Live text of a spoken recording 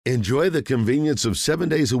Enjoy the convenience of 7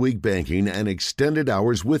 days a week banking and extended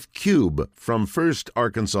hours with Cube from First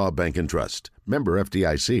Arkansas Bank and Trust. Member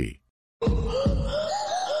FDIC.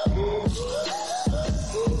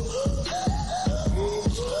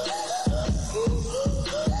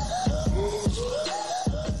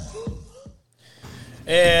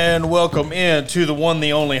 And welcome in to the one,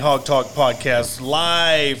 the only Hawg Talk podcast,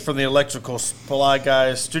 live from the Electrical Supply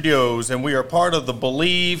Guys studios. And we are part of the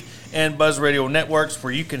BLEAV and Buzz Radio networks,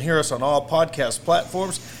 where you can hear us on all podcast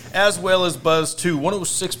platforms, as well as Buzz 2,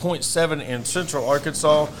 106.7 in Central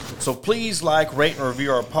Arkansas. So please like, rate, and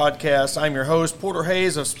review our podcast. I'm your host, Porter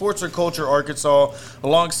Hayes of Sports and Culture Arkansas.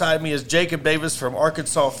 Alongside me is Jacob Davis from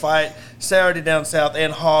Arkansas Fight, Saturday Down South,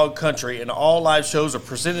 and Hog Country. And all live shows are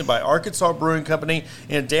presented by Arkansas Brewing Company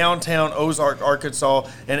in downtown Ozark, Arkansas.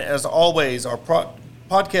 And as always, our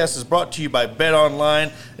podcast is brought to you by Bet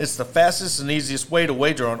Online. It's the fastest and easiest way to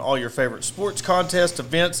wager on all your favorite sports contests,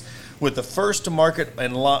 events, with the first to market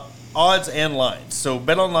and odds and lines. So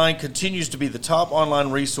Bet Online continues to be the top online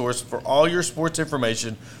resource for all your sports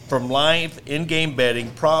information, from live in-game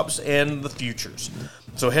betting, props, and the futures.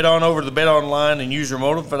 So head on over to the Bet Online and use your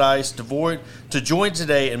mobile device to join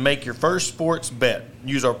today and make your first sports bet.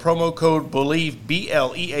 Use our promo code BLEAV,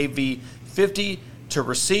 BLEAV 50, to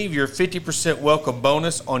receive your 50% welcome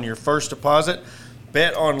bonus on your first deposit.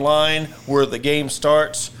 Bet Online, where the game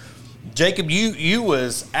starts. Jacob, you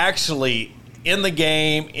was actually in the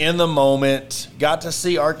game, in the moment. Got to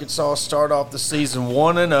see Arkansas start off the season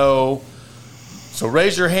 1-0. So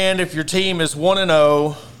raise your hand if your team is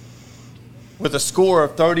 1-0 with a score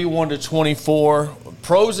of 31-24.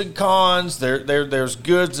 Pros and cons, there's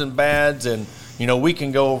goods and bads, and we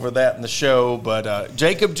can go over that in the show. But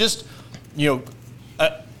Jacob, just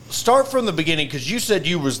start from the beginning, because you said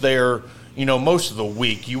you was there, most of the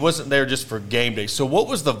week. You wasn't there just for game day. So what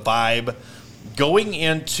was the vibe going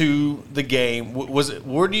into the game?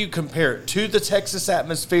 Where do you compare it to the Texas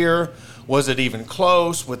atmosphere? Was it even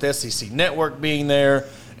close with SEC Network being there?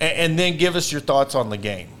 And then give us your thoughts on the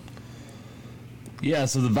game. Yeah,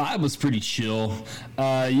 so the vibe was pretty chill.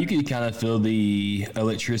 You could kind of feel the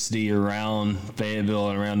electricity around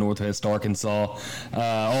Fayetteville and around Northwest Arkansas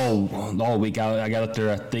all week. I got up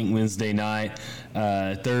there, I think, Wednesday night.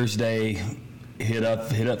 Thursday, hit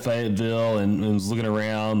up Fayetteville and was looking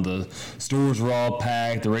around. The stores were all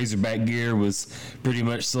packed. The Razorback gear was pretty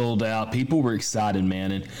much sold out. People were excited,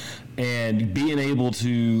 man, and being able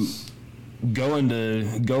to go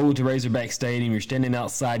to Razorback Stadium, you're standing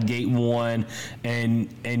outside Gate 1, and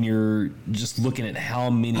you're just looking at how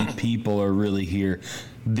many people are really here.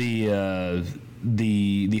 The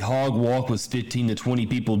Hawg Walk was 15 to 20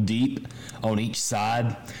 people deep on each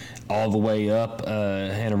side, all the way up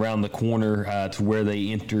and around the corner to where they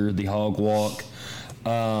enter the Hawg Walk.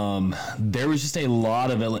 There was just a lot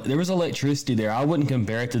of there was electricity there. I wouldn't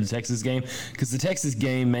compare it to the Texas game, because the Texas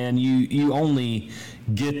game, man, you only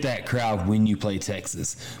get that crowd when you play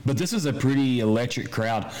Texas. But this was a pretty electric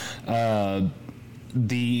crowd. From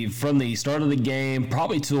the start of the game,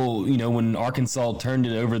 probably till when Arkansas turned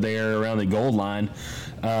it over there around the goal line,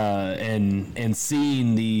 and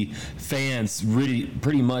seeing the fans really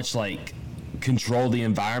pretty much like control the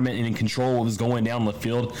environment and control what was going down the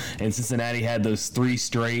field. And Cincinnati had those 3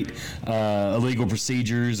 straight illegal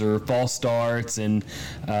procedures or false starts, and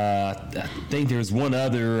I think there's one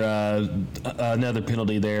other another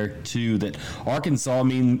penalty there too that Arkansas. I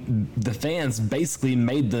mean, the fans basically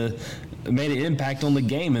made an impact on the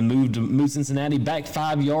game and moved Cincinnati back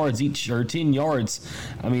 5 yards each, or 10 yards.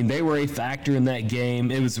 I mean, they were a factor in that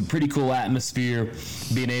game. It was a pretty cool atmosphere,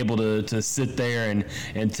 being able to sit there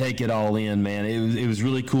and take it all in, man. It was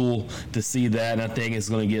really cool to see that, and I think it's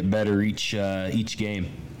going to get better each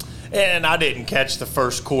game. And I didn't catch the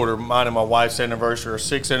first quarter. Mine and my wife's anniversary, or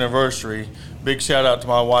 6th anniversary. Big shout out to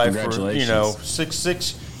my wife for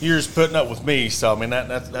six years putting up with me. So I mean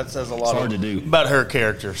that says a lot about her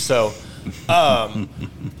character. So.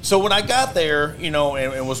 So when I got there,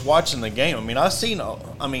 and was watching the game,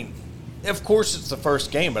 of course it's the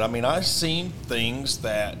first game, but I seen things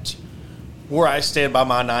that where I stand by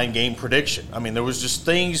my 9-game prediction. There was just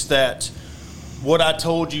things that what I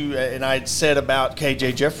told you and I'd said about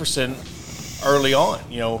KJ Jefferson early on,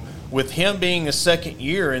 with him being a second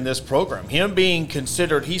year in this program, him being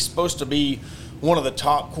considered, he's supposed to be one of the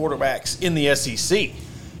top quarterbacks in the SEC,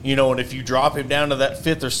 and if you drop him down to that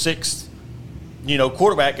 5th or 6th,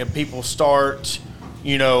 quarterback, and people start,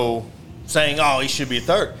 saying, oh, he should be a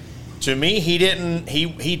 3rd. To me, he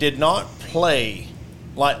did not play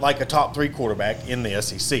like a top 3 quarterback in the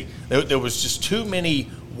SEC. There was just too many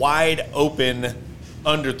wide open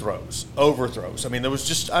underthrows, overthrows. I mean, there was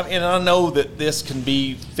just, and I know that this can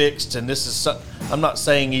be fixed, and this is, I'm not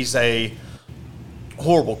saying he's a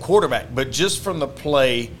horrible quarterback, but just from the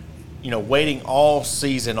play, waiting all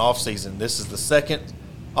season, off season, this is the second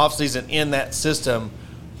off season in that system,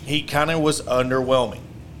 he kind of was underwhelming.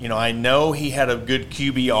 I know he had a good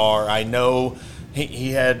QBR. I know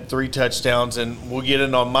he had 3 touchdowns, and we'll get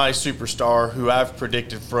in on my superstar, who I've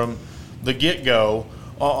predicted from the get-go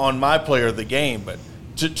on my player of the game. But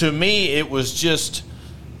to me, it was just,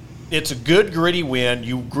 it's a good gritty win.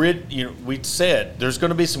 We said there's going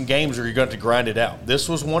to be some games where you're going to grind it out. This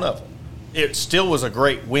was one of them. It still was a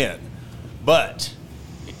great win. But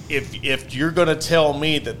if you're going to tell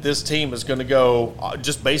me that this team is going to go,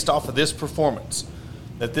 just based off of this performance,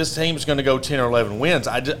 that this team is going to go 10 or 11 wins,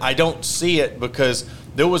 I don't see it, because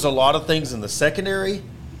there was a lot of things in the secondary.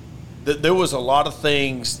 There was a lot of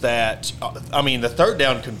things that, the third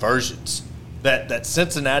down conversions that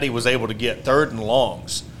Cincinnati was able to get, third and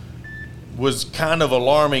longs, was kind of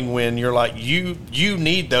alarming when you're like, you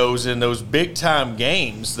need those in those big-time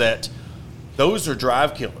games, that those are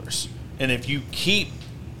drive killers. And if you keep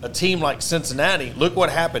a team like Cincinnati, look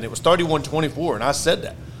what happened. It was 31-24, and I said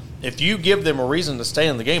that. If you give them a reason to stay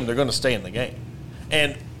in the game, they're going to stay in the game.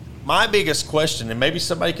 And my biggest question, and maybe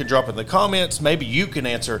somebody can drop in the comments, maybe you can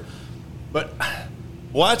answer, but,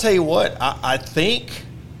 well, I tell you what, I think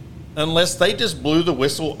unless they just blew the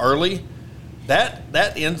whistle early, that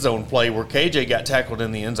end zone play where KJ got tackled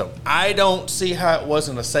in the end zone, I don't see how it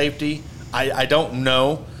wasn't a safety. I don't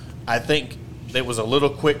know. I think it was a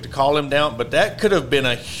little quick to call him down, but that could have been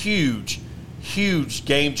a huge, huge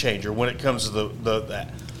game changer when it comes to the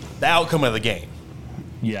outcome of the game.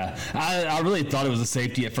 Yeah, I really thought it was a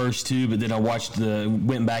safety at first too, but then I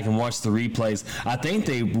went back and watched the replays. I think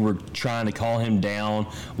they were trying to call him down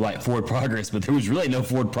like forward progress, but there was really no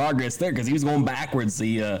forward progress there because he was going backwards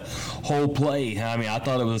the whole play. I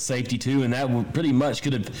thought it was a safety too, and that pretty much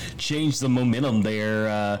could have changed the momentum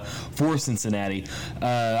there for Cincinnati.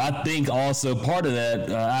 I think also part of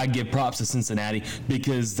that, I give props to Cincinnati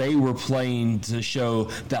because they were playing to show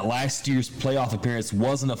that last year's playoff appearance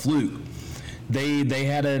wasn't a fluke. They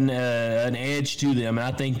had an edge to them, and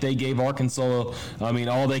I think they gave Arkansas,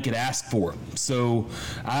 all they could ask for. So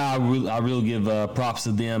I really give props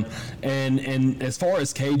to them. And as far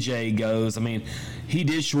as KJ goes, he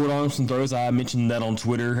did short arm some throws. I mentioned that on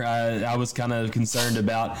Twitter. I was kind of concerned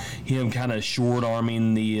about him kind of short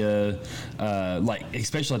arming the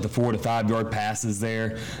especially like the 4 to 5 yard passes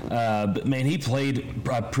there. But man, he played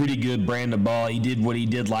a pretty good brand of ball. He did what he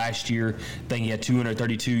did last year. I think he had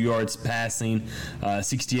 232 yards passing,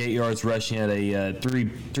 68 yards rushing, had a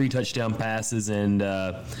three touchdown passes, and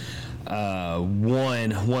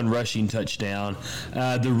one rushing touchdown.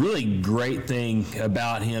 The really great thing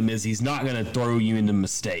about him is he's not going to throw you into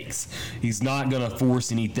mistakes. He's not going to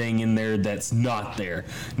force anything in there that's not there.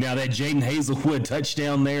 Now that Jaden Hazelwood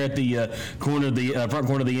touchdown there at the front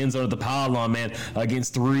corner of the end zone at the pylon, man,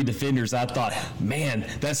 against 3 defenders, I thought, man,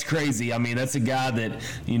 that's crazy. That's a guy that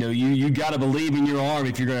you got to believe in your arm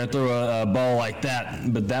if you're going to throw a ball like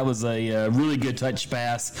that. But that was a really good touch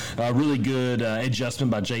pass, really good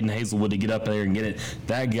adjustment by Jaden Hazelwood to get up there and get it.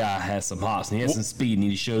 That guy has some hops and he has some speed, and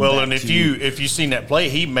he showed well, that and if you've seen that play,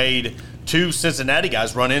 he made 2 Cincinnati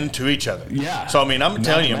guys run into each other. Yeah. So I'm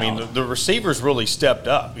telling you, the receivers really stepped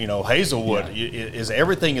up. Hazelwood is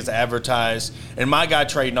everything is advertised, and my guy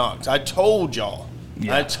Trey Knox. I told y'all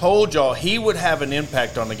he would have an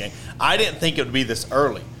impact on the game. I didn't think it would be this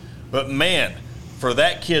early, but man, for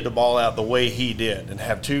that kid to ball out the way he did and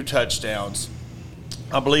have 2 touchdowns.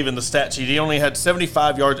 I believe in the stat sheet, he only had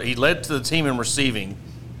 75 yards. He led to the team in receiving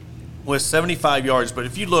with 75 yards. But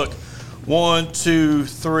if you look, 1, 2,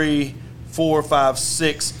 3, 4, 5,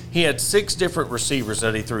 6, he had 6 different receivers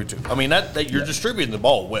that he threw to. That you're distributing the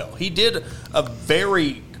ball well. He did a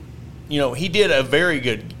very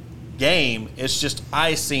good game. It's just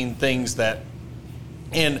I seen things that,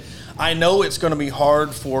 and I know it's going to be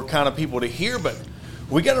hard for kind of people to hear, but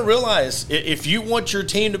we got to realize if you want your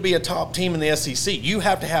team to be a top team in the SEC, you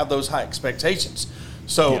have to have those high expectations.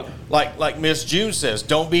 So, like Miss June says,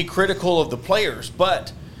 don't be critical of the players,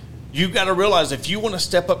 but you've got to realize if you want to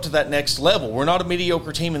step up to that next level, we're not a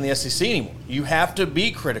mediocre team in the SEC anymore. You have to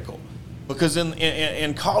be critical because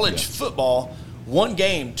in college football, 1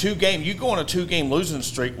 game, 2 game, you go on a 2-game losing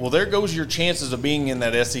streak, well, there goes your chances of being in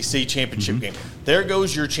that SEC championship game. There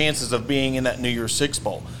goes your chances of being in that New Year's Six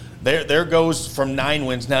Bowl. There goes from 9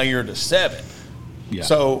 wins, now you're to 7. Yeah.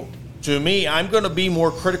 So, to me, I'm going to be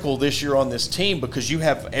more critical this year on this team because you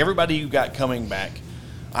have everybody you got coming back.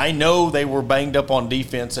 I know they were banged up on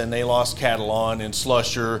defense and they lost Catalan and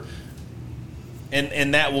Slusher.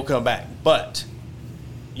 and that will come back. But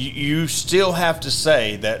you still have to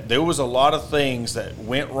say that there was a lot of things that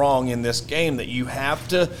went wrong in this game that you have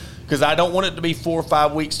to, because I don't want it to be 4 or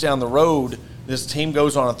 5 weeks down the road, this team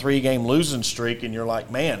goes on a 3-game losing streak, and you're like,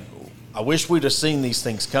 man, I wish we'd have seen these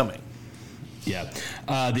things coming. Yeah.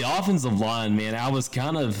 The offensive line, man, I was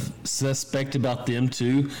kind of suspect about them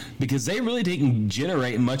too, because they really didn't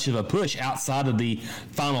generate much of a push outside of the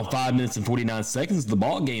final 5 minutes and 49 seconds of the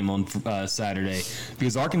ball game on Saturday,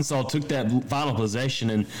 because Arkansas took that final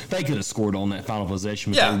possession, and they could have scored on that final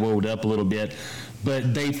possession, but they rolled up a little bit.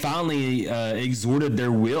 But they finally exhorted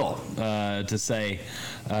their will to say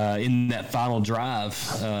in that final drive,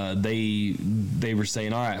 they were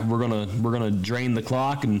saying, all right, we're gonna drain the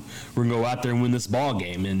clock, and we're gonna go out there and win this ball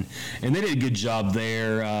game, and they did a good job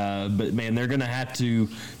there. But man, they're gonna have to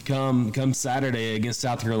come Saturday against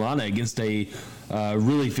South Carolina, against a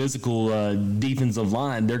really physical defensive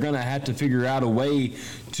line. They're gonna have to figure out a way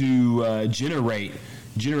to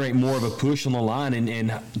generate more of a push on the line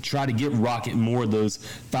and try to get Rocket more of those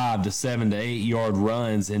 5 to 7 to 8 yard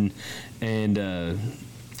runs and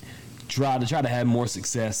try to have more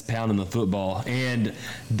success pounding the football. And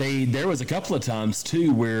there was a couple of times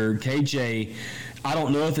too where KJ, I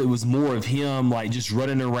don't know if it was more of him like just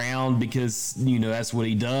running around because that's what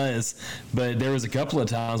he does, but there was a couple of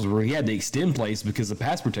times where he had to extend plays because the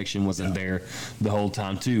pass protection wasn't there the whole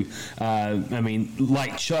time too. I mean,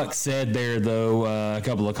 like Chuck said there though a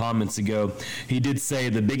couple of comments ago, he did say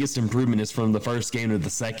the biggest improvement is from the first game to the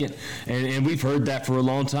second, and we've heard that for a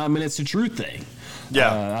long time, and it's a true thing.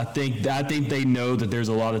 Yeah, I think they know that there's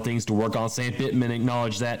a lot of things to work on. Sam Pittman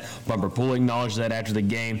acknowledged that. Bumper Poole acknowledged that after the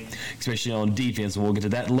game, especially on defense, and we'll get to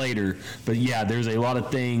that later. But yeah, there's a lot of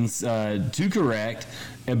things to correct,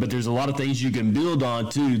 but there's a lot of things you can build on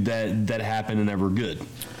too that happen and that were good.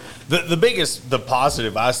 The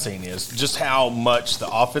positive I've seen is just how much the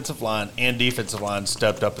offensive line and defensive line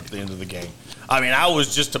stepped up at the end of the game. I mean, I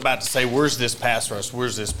was just about to say, where's this pass rush?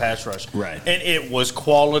 Where's this pass rush? Right. And it was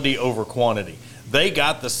quality over quantity. They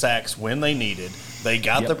got the sacks when they needed. They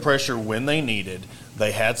got the pressure when they needed.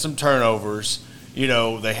 They had some turnovers.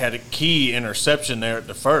 They had a key interception there at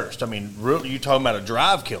the first. I mean, really, you're talking about a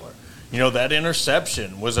drive killer. That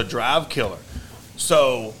interception was a drive killer.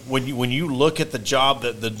 So when you look at the job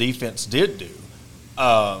that the defense did do,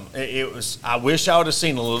 it was. I wish I would have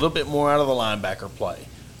seen a little bit more out of the linebacker play.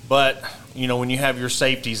 But when you have your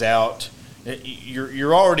safeties out,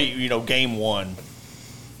 you're already game one.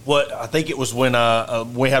 What I think it was when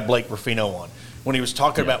we had Blake Ruffino on, when he was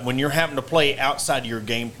talking about when you're having to play outside your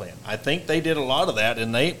game plan. I think they did a lot of that,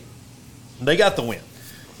 and they got the win.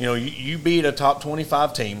 You beat a top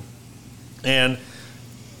 25 team, and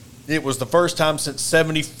it was the first time since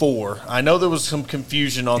 '74. I know there was some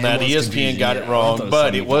confusion on that. ESPN got it wrong,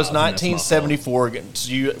 but it was 1974 against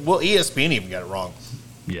you. Well, ESPN even got it wrong.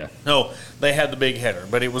 Yeah. No, they had the big header,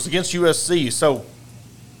 but it was against USC. So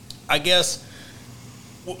I guess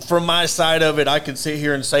from my side of it, I can sit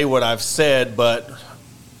here and say what I've said, but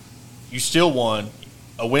you still won.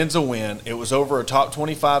 A win's a win. It was over a top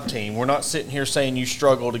 25 team. We're not sitting here saying you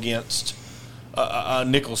struggled against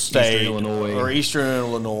Nickel State or Eastern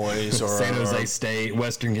Illinois or San Jose State,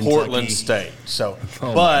 Western Kentucky, Portland State. So,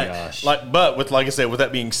 but like I said, with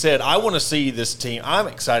that being said, I want to see this team. I'm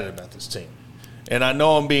excited about this team, and I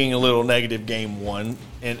know I'm being a little negative game one,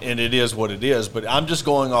 and it is what it is. But I'm just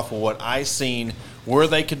going off of what I seen, where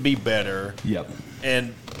they could be better. Yep.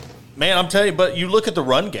 And man, I'm telling you, but you look at the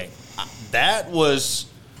run game. That was.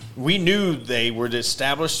 We knew they were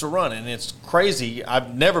established to run, and it's crazy.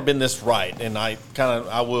 I've never been this right, and I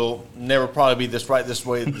will never probably be this right this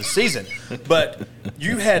way this season. But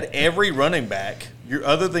you had every running back,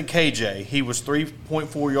 other than KJ, he was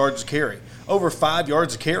 3.4 yards a carry, over 5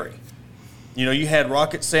 yards a carry. You had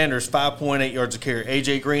Rocket Sanders 5.8 yards a carry.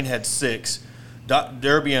 AJ Green had 6.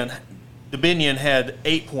 Dubinion had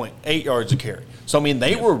 8.8 yards a carry. So, I mean,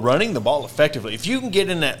 they were running the ball effectively. If you can get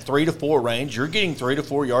in that 3 to 4 range, you're getting 3 to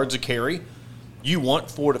 4 yards a carry. You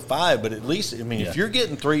want 4 to 5, but at least, if you're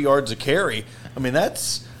getting 3 yards a carry,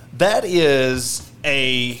 that is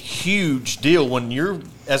a huge deal when you're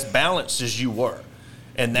as balanced as you were.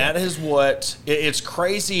 And that is what – it's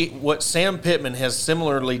crazy what Sam Pittman has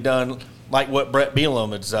similarly done, like what Brett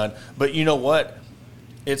Bielema has done. But you know what?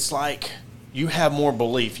 It's like you have more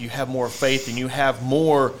belief, you have more faith, and you have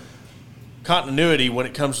more – continuity when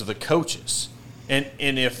it comes to the coaches. And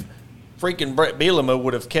if freaking Brett Bielema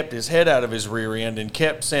would have kept his head out of his rear end and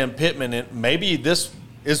kept Sam Pittman, and maybe this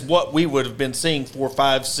is what we would have been seeing 4,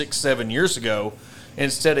 5, 6, 7 years ago,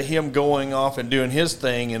 instead of him going off and doing his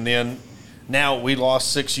thing, and then now we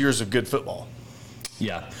lost 6 years of good football.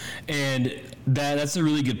 Yeah. And that's a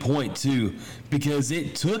really good point too, because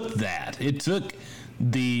it took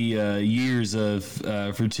the years of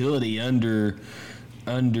fertility under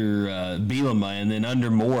Bielema and then under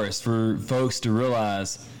Morris for folks to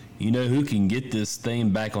realize, who can get this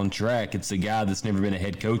thing back on track? It's a guy that's never been a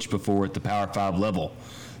head coach before at the Power 5 level,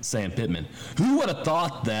 Sam Pittman. Who would have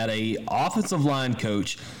thought that a offensive line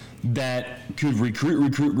coach that could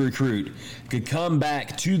recruit, could come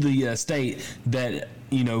back to the state that,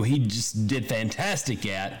 he just did fantastic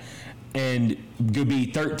at, and could be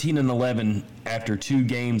 13-11 after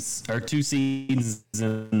 2 seasons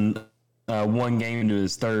and one game into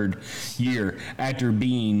his third year, after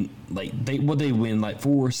being they win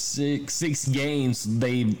six games.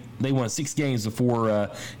 They won 6 games before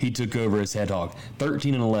he took over as head hog.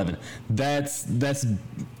 13-11. That's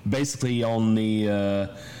basically on the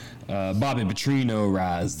Bobby Petrino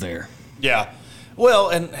rise there. Yeah. Well,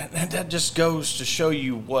 and that just goes to show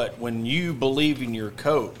you when you believe in your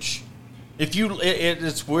coach.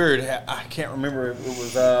 It's weird. I can't remember. It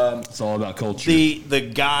was. It's all about culture.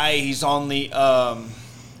 The guy, he's on the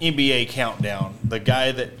NBA countdown. The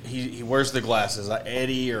guy that he wears the glasses,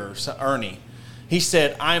 Eddie or Ernie. He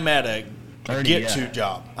said, "I'm at a get-to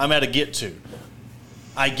job. I'm at a get-to.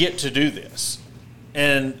 I get to do this."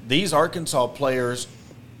 And these Arkansas players,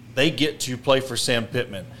 they get to play for Sam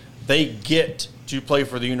Pittman. They get to play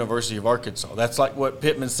for the University of Arkansas. That's like what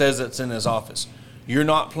Pittman says that's in his office. You're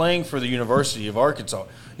not playing for the University of Arkansas.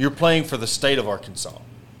 You're playing for the state of Arkansas.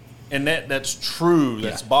 And that's true.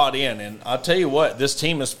 That's bought in. And I'll tell you what, this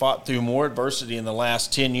team has fought through more adversity in the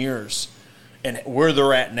last 10 years. And where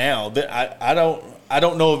they're at now, I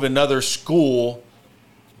don't know of another school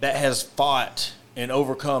that has fought and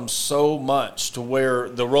overcome so much to where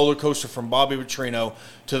the roller coaster from Bobby Petrino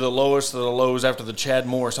to the lowest of the lows after the Chad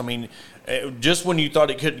Morris. I mean, just when you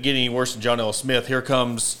thought it couldn't get any worse than John L. Smith, here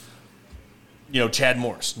comes Chad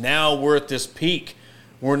Morris. Now we're at this peak.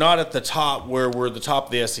 We're not at the top where we're the top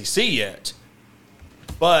of the SEC yet,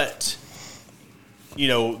 but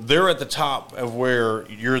they're at the top of where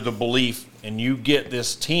you're the belief, and you get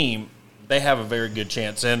this team. They have a very good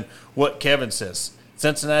chance. And what Kevin says,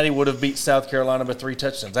 Cincinnati would have beat South Carolina by 3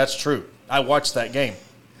 touchdowns. That's true. I watched that game.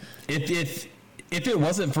 If it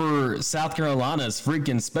wasn't for South Carolina's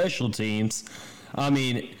freaking special teams, I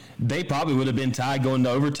mean, they probably would have been tied going to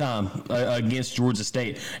overtime against Georgia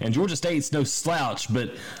State. And Georgia State's no slouch,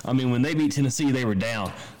 but, I mean, when they beat Tennessee, they were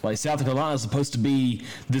down. South Carolina's supposed to be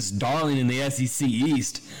this darling in the SEC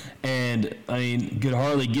East, and, I mean, could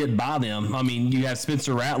hardly get by them. I mean, you have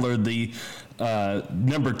Spencer Rattler, the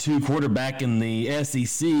number 2 quarterback in the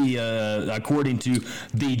SEC, according to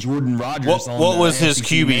the Jordan Rogers. What was his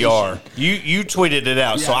QBR? You tweeted it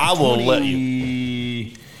out, so I will let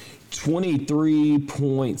you.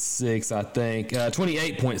 23.6, I think.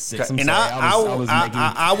 28.6. And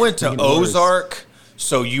I went to Ozark,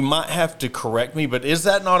 so you might have to correct me, but is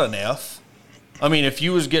that not an F? I mean, if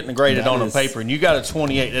you was getting graded on a paper and you got a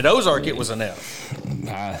 28 at Ozark, it was an F.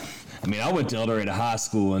 I mean, I went to El Dorado High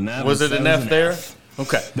School, and that was it an F there?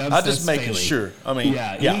 Okay, I'm just making failing. sure. I mean,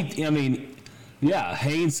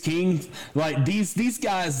 Haynes King, these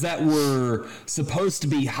guys that were supposed to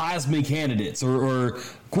be Heisman candidates or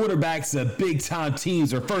quarterbacks of big-time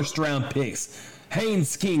teams or first-round picks.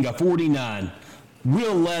 Haynes King, a 49.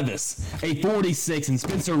 Will Levis, a 46. And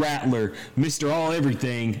Spencer Rattler, Mr.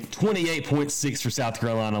 All-Everything, 28.6 for South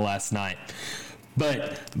Carolina last night.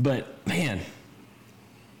 But man,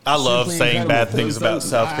 I love saying bad things about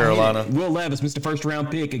South Carolina. Will Levis, Mr. First-round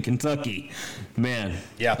pick in Kentucky. Man.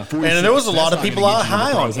 Yeah. And there was a lot of people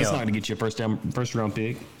high on him. That's not going to get you a first-round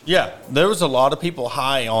pick. Yeah. There was a lot of people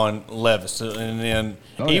high on Levis. And then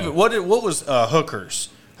what was Hooker's?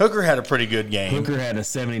 Hooker had a pretty good game. Hooker had a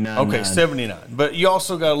 79. Okay, 79. But you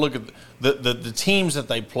also got to look at the teams that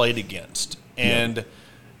they played against. And,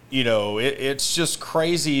 it's just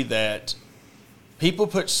crazy that people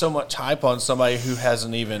put so much hype on somebody who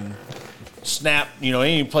hasn't even snapped, ain't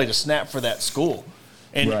even played a snap for that school.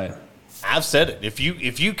 And right. I've said it. If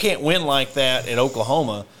you can't win like that at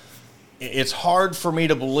Oklahoma, it's hard for me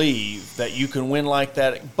to believe that you can win like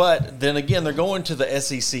that. But then again, they're going to the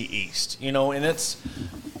SEC East, and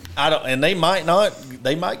they might not.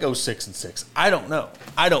 They might go 6-6. I don't know.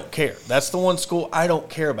 I don't care. That's the one school I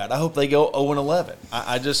don't care about. I hope they go 0-11.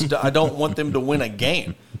 I don't want them to win a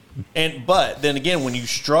game. But then again, when you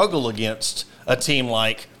struggle against a team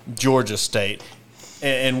like Georgia State,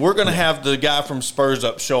 and we're going to have the guy from Spurs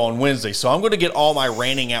Up show on Wednesday, so I'm going to get all my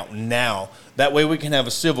ranting out now. That way we can have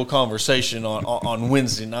a civil conversation on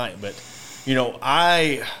Wednesday night. But,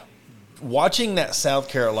 watching that South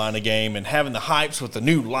Carolina game and having the hypes with the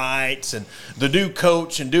new lights and the new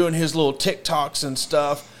coach and doing his little TikToks and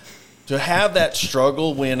stuff, to have that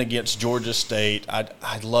struggle win against Georgia State,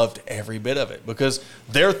 I loved every bit of it, because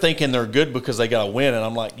they're thinking they're good because they got a win, and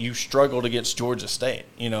I'm like, you struggled against Georgia State,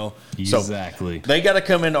 Exactly. So they got to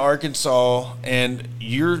come into Arkansas, and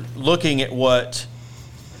you're looking at what,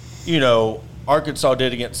 Arkansas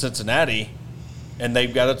did against Cincinnati, and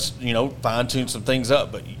they've got to, fine-tune some things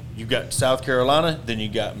up. But you've got South Carolina, then you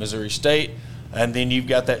got Missouri State, and then you've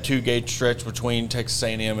got that 2-game stretch between Texas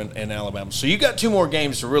A&M and Alabama. So you got 2 more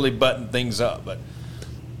games to really button things up. But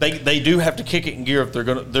they do have to kick it in gear if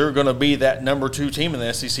they're gonna be that number 2 team in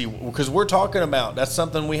the SEC. Because we're talking about, that's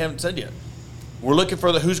something we haven't said yet. We're looking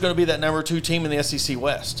for who's going to be that number 2 team in the SEC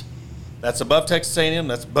West. That's above Texas A&M.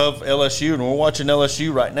 That's above LSU, and we're watching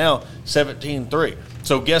LSU right now, 17-3.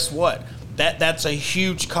 So guess what? That's a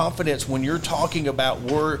huge confidence when you're talking about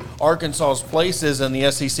where Arkansas's place is in the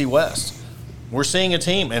SEC West. We're seeing a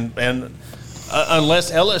team, and unless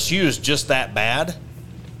LSU is just that bad,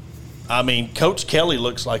 I mean, Coach Kelly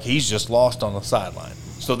looks like he's just lost on the sideline.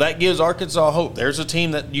 So that gives Arkansas hope. There's a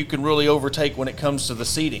team that you can really overtake when it comes to the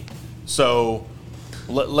seeding. So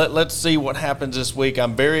let's see what happens this week.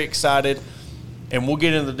 I'm very excited, and we'll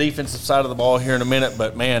get into the defensive side of the ball here in a minute.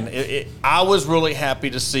 But, man, I was really happy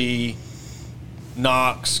to see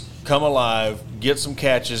Knox come alive, get some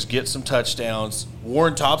catches, get some touchdowns.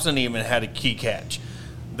 Warren Thompson even had a key catch.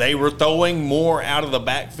 They were throwing more out of the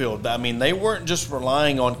backfield. I mean, they weren't just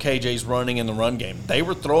relying on KJ's running in the run game. They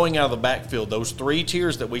were throwing out of the backfield, those 3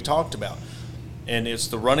 tiers that we talked about. And it's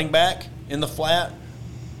the running back in the flat,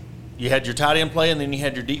 you had your tight end play, and then you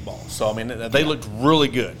had your deep ball. So, I mean, they looked really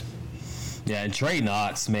good. Yeah, and Trey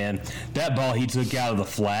Knox, man, that ball he took out of the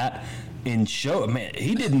flat – and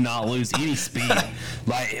he did not lose any speed.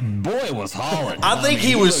 Like, boy, was hauling. I think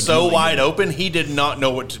he was so wide open, he did not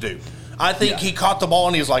know what to do. I think he caught the ball,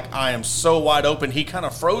 and he was like, I am so wide open. He kind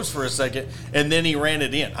of froze for a second, and then he ran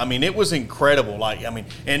it in. I mean, it was incredible.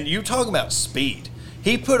 And you talk about speed.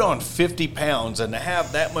 He put on 50 pounds, and to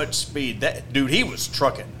have that much speed, he was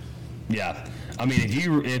trucking. Yeah. I mean,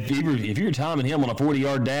 if you're timing him on a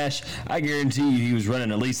 40-yard dash, I guarantee you he was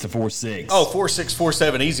running at least a 4.6. Oh, 4.6,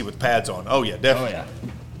 4.7, easy with pads on. Oh yeah, definitely. Oh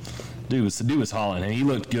yeah. Dude was hauling, and he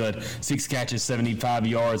looked good. 6 catches, 75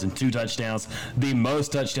 yards, and 2 touchdowns. The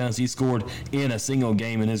most touchdowns he scored in a single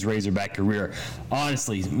game in his Razorback career.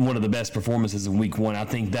 Honestly, one of the best performances in Week 1. I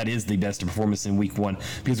think that is the best performance in Week 1,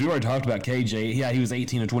 because we already talked about KJ. Yeah, he was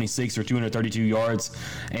 18 of 26 for 232 yards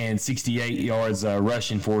and 68 yards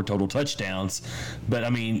rushing for total touchdowns. But I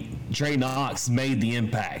mean, Trey Knox made the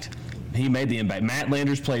impact. He made the impact. Matt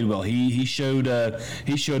Landers played well. He showed up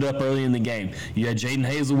early in the game. You had Jaden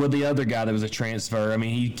Hazelwood, the other guy that was a transfer. I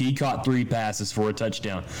mean, he caught 3 passes for a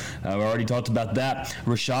touchdown. We already talked about that.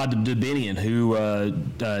 Rashad Dubinian, who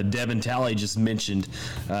Devin Talley just mentioned,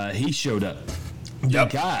 he showed up.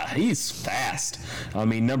 Yep. Guy, he's fast. I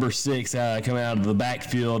mean, number 6 coming out of the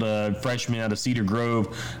backfield, freshman out of Cedar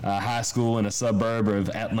Grove High School in a suburb of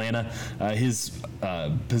Atlanta. His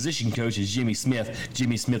position coach is Jimmy Smith.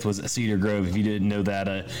 Jimmy Smith was at Cedar Grove, if you didn't know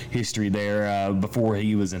that history there, before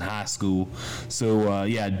he was in high school. So,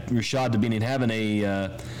 Rashad Dubinian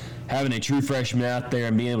having a true freshman out there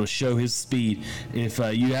and being able to show his speed. If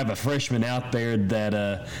you have a freshman out there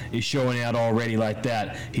that is showing out already like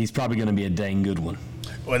that, he's probably going to be a dang good one.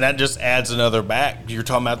 Well, that just adds another back. You're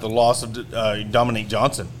talking about the loss of Dominique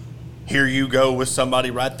Johnson. Here you go with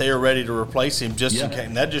somebody right there ready to replace him just in case.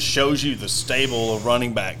 And that just shows you the stable of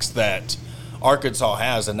running backs that Arkansas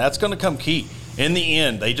has, and that's going to come key. In the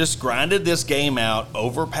end, they just grinded this game out,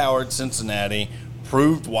 overpowered Cincinnati,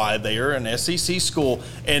 proved why they are an SEC school,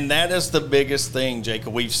 and that is the biggest thing,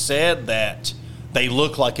 Jacob. We've said that they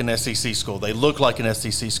look like an SEC school. They look like an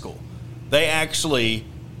SEC school. They actually,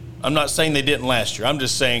 I'm not saying they didn't last year. I'm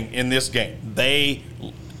just saying in this game, they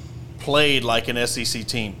played like an SEC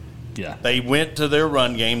team. Yeah. They went to their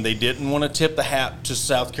run game. They didn't want to tip the hat to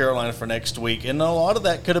South Carolina for next week, and a lot of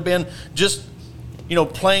that could have been just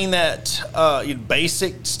playing that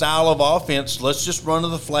basic style of offense. Let's just run to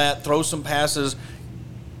the flat, throw some passes,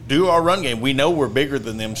 do our run game. We know we're bigger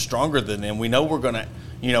than them, stronger than them. We know we're going to,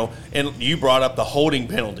 and you brought up the holding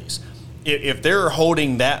penalties. If they're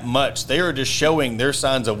holding that much, they are just showing their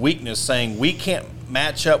signs of weakness, saying we can't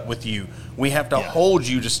match up with you. We have to hold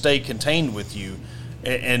you to stay contained with you.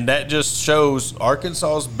 And that just shows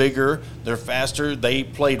Arkansas's bigger, they're faster, they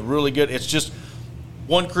played really good. It's just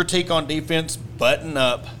one critique on defense, button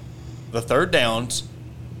up the third downs,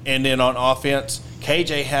 and then on offense,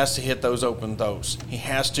 KJ has to hit those open throws. He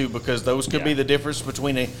has to, because those could be the difference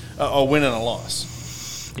between a win and a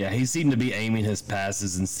loss. Yeah, he seemed to be aiming his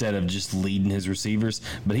passes instead of just leading his receivers.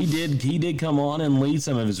 But he did come on and lead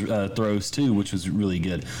some of his throws too, which was really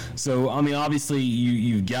good. So I mean, obviously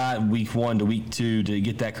you've got week 1 to week 2 to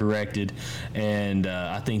get that corrected, and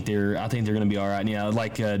I think they're going to be all right. And yeah,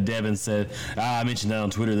 like Devin said, I mentioned that on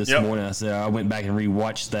Twitter this morning. I said I went back and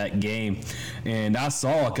rewatched that game, and I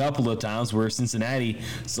saw a couple of times where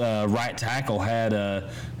Cincinnati's right tackle had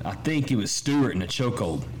I think it was Stewart in a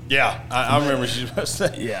chokehold. Yeah, I remember she was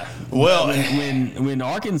saying. Yeah. Well, when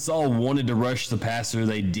Arkansas wanted to rush the passer,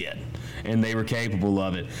 they did, and they were capable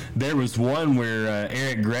of it. There was one where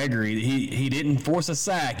Eric Gregory, he didn't force a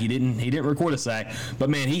sack, he didn't record a sack, but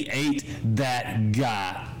man, he ate that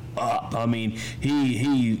guy up. I mean,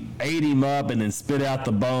 he ate him up and then spit out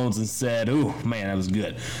the bones and said, "Ooh, man, that was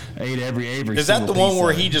good." Ate every. Is that the one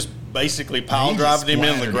where he just basically pile drived him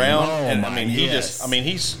in the ground? And I mean,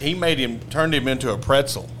 he made him, turned him into a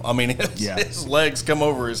pretzel. I mean, his legs come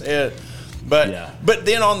over his head. But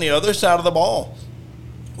then on the other side of the ball,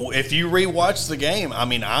 if you rewatch the game, I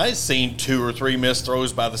mean, I seen 2 or 3 missed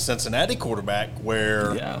throws by the Cincinnati quarterback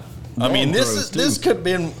where. Yeah. I mean, this could have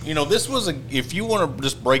been, this was if you want to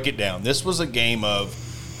just break it down, this was a game of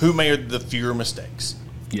who made the fewer mistakes.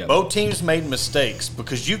 Yep. Both teams made mistakes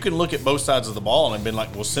because you can look at both sides of the ball and been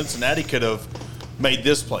like, well, Cincinnati could have made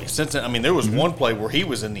this play. There was one play where he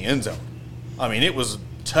was in the end zone. I mean, it was a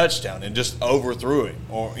touchdown and just overthrew it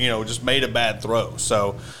or, just made a bad throw.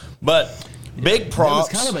 So, but big props.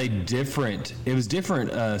 It was kind of a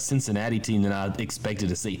different Cincinnati team than I expected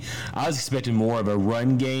to see. I was expecting more of a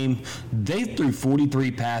run game. They threw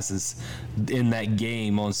 43 passes in that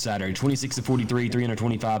game on Saturday, 26 to 43,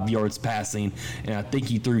 325 yards passing, and I think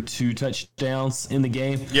he threw 2 touchdowns in the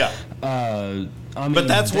game. Yeah. But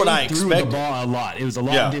that's what I expected. They threw the ball a lot. It was a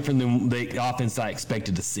lot different than the offense I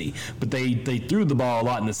expected to see. But they threw the ball a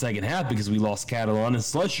lot in the second half because we lost Catalon and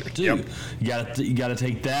Slusher too. Yep. You got to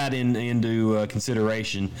take that into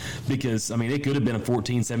consideration because I mean it could have been a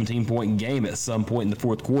 14, 17 point game at some point in the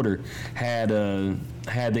fourth quarter had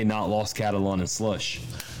they not lost Catalon and Slush.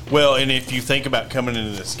 Well, and if you think about coming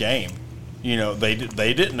into this game, they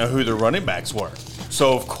didn't know who their running backs were.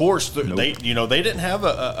 So of course they didn't have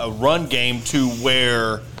a run game to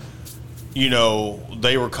where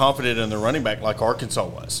they were confident in the running back like Arkansas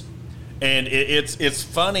was. And it's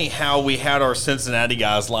funny how we had our Cincinnati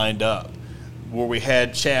guys lined up where we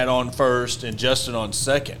had Chad on first and Justin on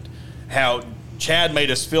second. How Chad made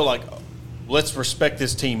us feel like let's respect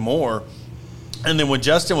this team more. And then when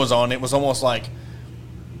Justin was on, it was almost like,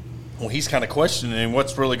 well, he's kind of questioning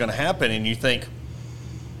what's really going to happen, and you think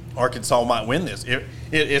Arkansas might win this.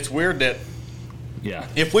 It's weird that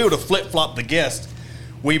if we would have flip-flopped the guest,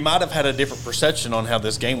 we might have had a different perception on how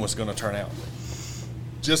this game was going to turn out.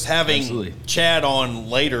 Just having Chad on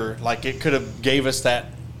later, like it could have gave us that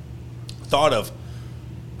thought of,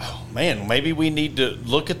 oh, man, maybe we need to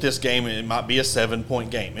look at this game, and it might be a 7-point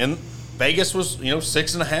game. And Vegas was,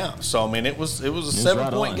 6.5. So, I mean, it was a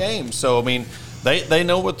 7-point game. So, I mean, they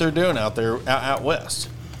know what they're doing out there, out west.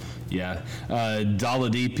 Yeah. Dollar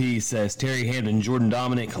DP says Terry Hampton, Jordan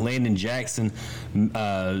Dominic, Landon Jackson,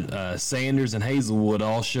 Sanders, and Hazelwood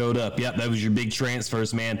all showed up. Yep, that was your big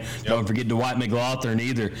transfers, man. Yep. Don't forget Dwight McLaughlin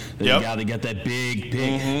either. The guy that got that big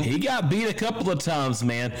pick. Mm-hmm. He got beat a couple of times,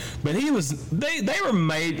 man. But they were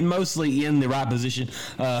made mostly in the right position.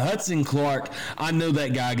 Hudson Clark, I know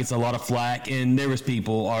that guy gets a lot of flack, and there was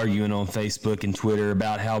people arguing on Facebook and Twitter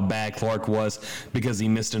about how bad Clark was because he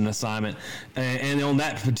missed an assignment. And on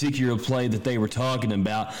that particular play that they were talking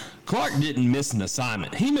about, Clark didn't miss an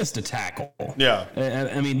assignment. He missed a tackle. Yeah.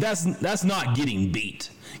 I mean, that's not getting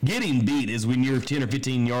beat. Getting beat is when you're 10 or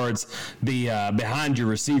 15 yards behind your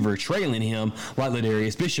receiver, trailing him like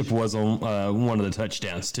Ladarius Bishop was on one of the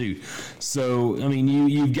touchdowns too. So, I mean,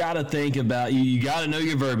 you've got to think about, you got to know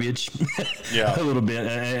your verbiage a little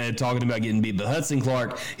bit, talking about getting beat. But Hudson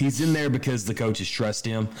Clark, he's in there because the coaches trust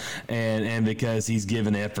him and because he's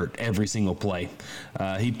given effort every single play.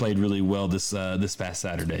 He played really well this past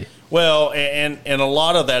Saturday. Well, and a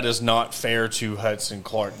lot of that is not fair to Hudson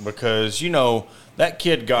Clark because, that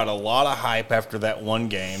kid got a lot of hype after that one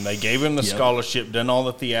game. They gave him the scholarship, done all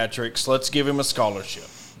the theatrics. Let's give him a scholarship.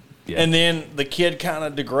 Yep. And then the kid kind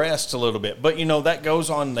of digressed a little bit. But, that goes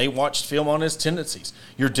on. They watched film on his tendencies.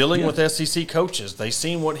 You're dealing with SEC coaches. They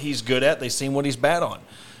seen what he's good at. They seen what he's bad on.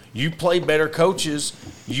 You play better coaches,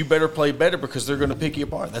 you better play better because they're going to pick you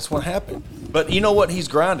apart. That's what happened. But you know what? He's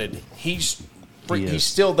grounded. He's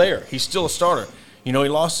still there. He's still a starter. He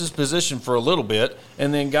lost his position for a little bit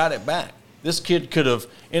and then got it back. This kid could have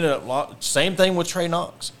ended up, same thing with Trey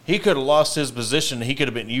Knox. He could have lost his position. He could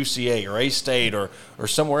have been UCA or A-State or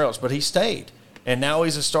somewhere else, but he stayed. and now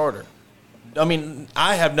he's a starter. I mean,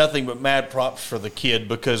 I have nothing but mad props for the kid,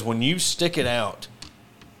 because when you stick it out,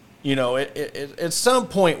 you know, at some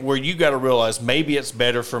point where you got to realize maybe it's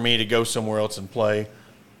better for me to go somewhere else and play.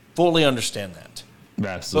 Fully understand that.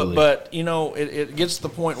 Absolutely. But you know, it gets to the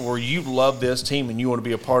point where you love this team and you want to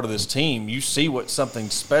be a part of this team. You see what something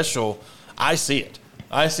special. I see it.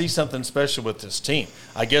 I see something special with this team.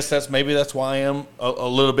 I guess that's why I am a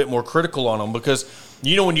little bit more critical on them, because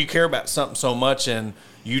you know, when you care about something so much and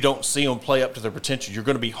you don't see them play up to their potential, you're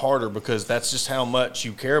going to be harder, because that's just how much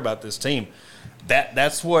you care about this team.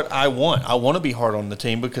 That's what I want. I want to be hard on the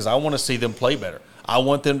team because I want to see them play better. I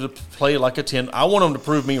want them to play like a 10. I want them to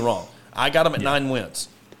prove me wrong. I got them at 9 wins.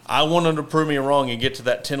 I want them to prove me wrong and get to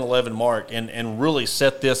that 10-11 mark and really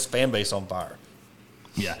set this fan base on fire.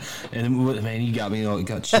 Yeah, and man, you got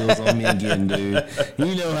chills on me again, dude.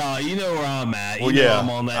 You know where I'm at. You know I'm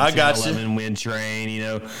on that 10-11 win train, you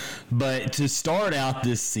know. But to start out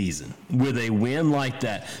this season with a win like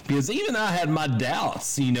that, because even I had my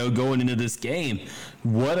doubts, you know, going into this game.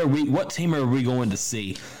 What team are we going to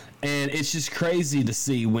see? And it's just crazy to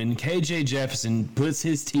see when KJ Jefferson puts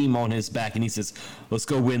his team on his back and he says, let's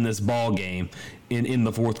go win this ball game in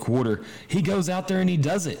the fourth quarter. He goes out there and he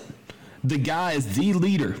does it. The guy is the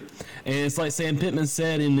leader. And it's like Sam Pittman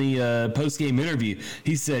said in the post-game interview.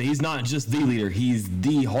 He said he's not just the leader. He's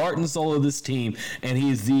the heart and soul of this team, and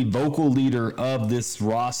he is the vocal leader of this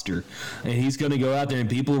roster. And he's going to go out there, and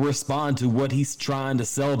people respond to what he's trying to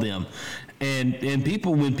sell them. And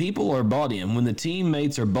people, when people are bought in, when the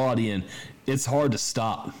teammates are bought in, it's hard to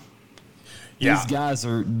stop. Yeah.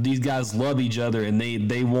 These guys love each other, and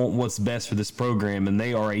they want what's best for this program, and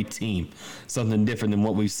they are a team, something different than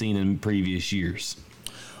what we've seen in previous years.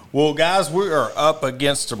 Well, guys, we are up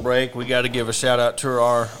against a break. We got to give a shout out to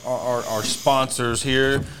our sponsors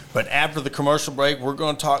here. But after the commercial break, we're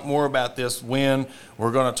going to talk more about this win.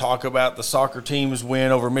 We're going to talk about the soccer team's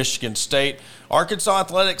win over Michigan State. Arkansas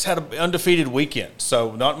Athletics had an undefeated weekend,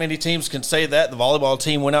 so not many teams can say that. The volleyball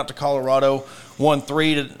team went out to Colorado, won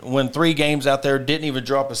three games out there, didn't even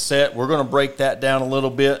drop a set. We're going to break that down a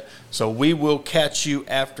little bit, so we will catch you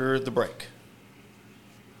after the break.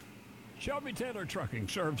 Shelby Taylor Trucking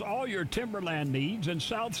serves all your timberland needs in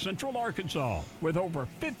South Central Arkansas. With over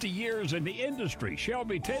 50 years in the industry,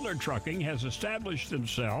 Shelby Taylor Trucking has established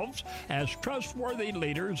themselves as trustworthy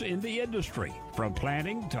leaders in the industry. From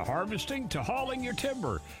planting to harvesting to hauling your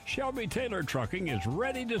timber, Shelby Taylor Trucking is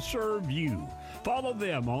ready to serve you. Follow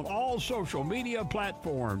them on all social media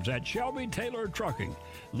platforms at Shelby Taylor Trucking.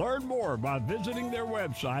 Learn more by visiting their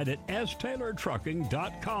website at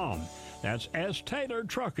staylortrucking.com. That's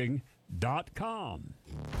staylortrucking.com.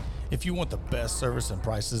 If you want the best service and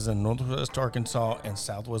prices in Northwest Arkansas and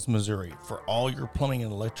Southwest Missouri for all your plumbing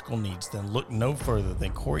and electrical needs, then look no further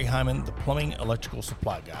than Corey Hyman, the plumbing electrical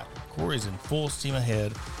supply guy. Corey is in full steam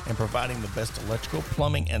ahead and providing the best electrical,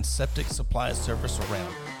 plumbing, and septic supply service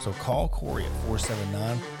around. So call Corey at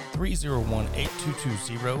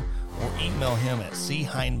 479-301-8220 or email him at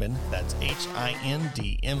chindman, that's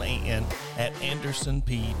HINDMAN, at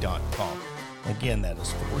andersonp.com. Again, that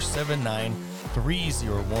is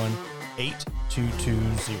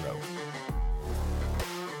 479-301-8220.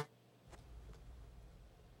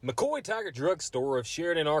 McCoy Tiger Drug Store of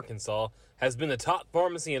Sheridan, Arkansas has been the top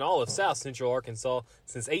pharmacy in all of South Central Arkansas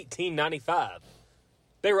since 1895.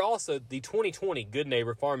 They were also the 2020 Good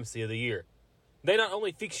Neighbor Pharmacy of the Year. They not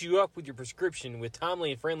only fix you up with your prescription with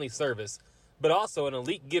timely and friendly service, but also an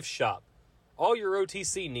elite gift shop. All your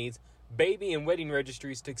OTC needs, baby and wedding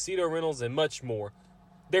registries, tuxedo rentals, and much more.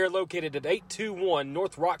 They're located at 821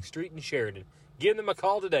 North Rock Street in Sheridan. Give them a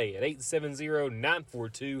call today at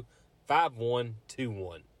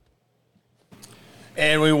 870-942-5121.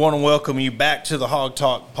 And we want to welcome you back to the Hawg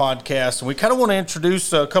Talk podcast. And we kind of want to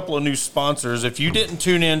introduce a couple of new sponsors. If you didn't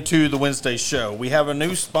tune in to the Wednesday show, we have a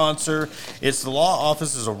new sponsor. It's the law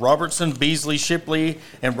offices of Robertson, Beasley, Shipley,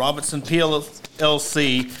 and Robinson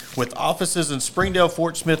PLC with offices in Springdale,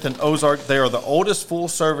 Fort Smith, and Ozark. They are the oldest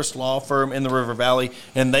full-service law firm in the River Valley,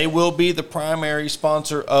 and they will be the primary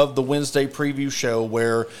sponsor of the Wednesday preview show,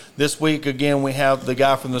 where this week, again, we have the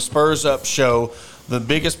guy from the Spurs Up show, the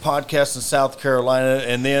biggest podcast in South Carolina,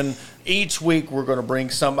 and then each week we're going to bring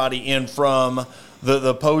somebody in from the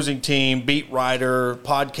opposing team, beat writer,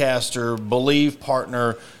 podcaster, BLEAV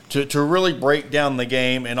partner, to really break down the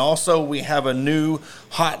game. And also we have a new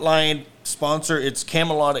hotline sponsor. It's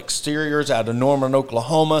Camelot Exteriors out of Norman,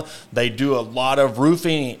 Oklahoma. They do a lot of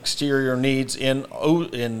roofing exterior needs in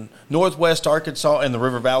Northwest Arkansas and the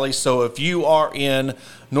River Valley. So if you are in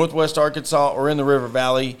Northwest Arkansas or in the River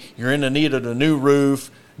Valley, you're in the need of a new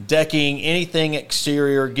roof, decking, anything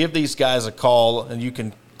exterior, give these guys a call, and you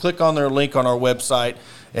can click on their link on our website,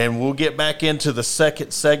 and we'll get back into the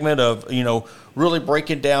second segment of, really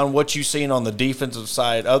breaking down what you've seen on the defensive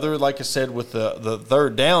side, like I said, with the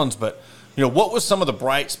third downs. But, what was some of the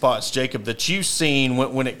bright spots, Jacob, that you've seen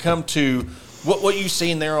when it come to what you've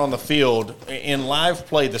seen there on the field in live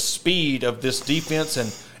play, the speed of this defense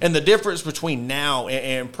and the difference between now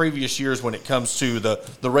and previous years when it comes to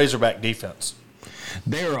the Razorback defense?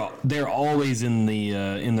 They're always in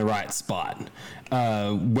the right spot.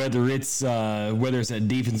 Whether it's a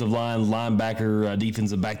defensive line, linebacker,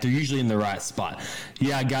 defensive back, they're usually in the right spot.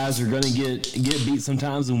 Yeah, guys are going to get beat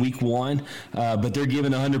sometimes in week one, but they're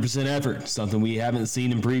giving 100% effort, something we haven't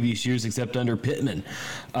seen in previous years except under Pittman.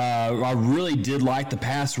 I really did like the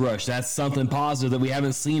pass rush. That's something positive that we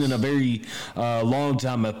haven't seen in a very long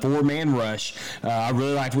time, a four-man rush. I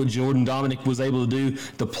really liked what Jordan Dominic was able to do.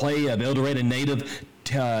 The play of El Dorado native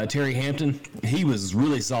Terry Hampton, he was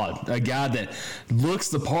really solid. A guy that looks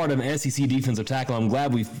the part of an SEC defensive tackle. I'm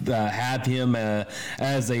glad we have him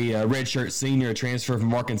as a redshirt senior, a transfer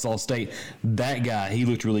from Arkansas State. That guy, he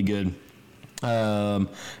looked really good. Trying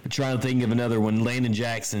to think of another one, Landon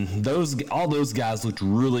Jackson. All those guys looked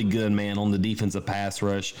really good, man, on the defensive pass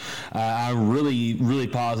rush. I'm really, really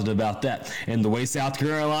positive about that. And the way South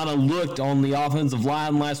Carolina looked on the offensive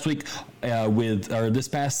line last week, this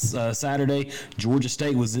past Saturday, Georgia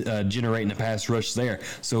State was generating a pass rush there.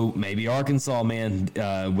 So maybe Arkansas, man,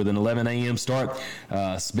 with an 11 a.m. start,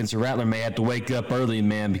 Spencer Rattler may have to wake up early,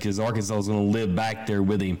 man, because Arkansas is going to live back there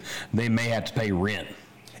with him. They may have to pay rent.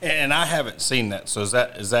 And I haven't seen that. So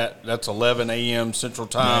that's 11 a.m. Central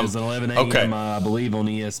Time? Yeah, it's 11 a.m., okay. I believe, on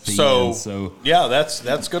ESPN. So yeah,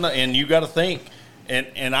 that's going to – and you got to think.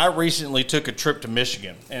 And I recently took a trip to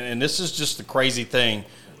Michigan. And this is just the crazy thing.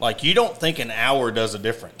 Like, you don't think an hour does a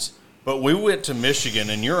difference. But we went to Michigan,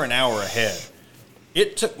 and you're an hour ahead.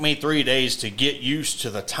 It took me 3 days to get used to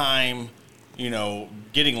the time,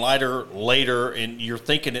 getting later, and you're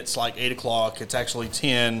thinking it's like 8 o'clock. It's actually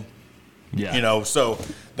 10. Yeah. So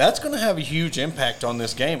that's going to have a huge impact on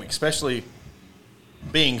this game, especially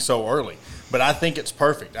being so early. But I think it's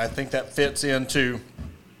perfect. I think that fits into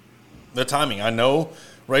the timing. I know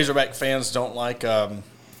Razorback fans don't like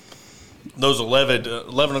those 11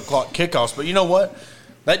 o'clock kickoffs, but you know what?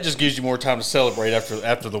 That just gives you more time to celebrate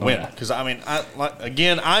after the win. Because, I'm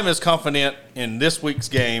as confident in this week's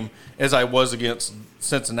game as I was against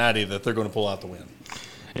Cincinnati that they're going to pull out the win.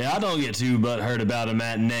 Yeah, I don't get too butthurt about a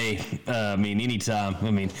matinee. Anytime.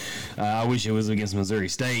 I wish it was against Missouri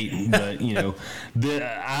State, but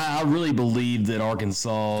I really believe that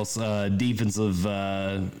Arkansas's defensive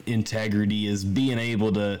integrity is being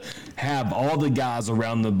able to have all the guys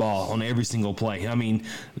around the ball on every single play.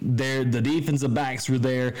 The defensive backs were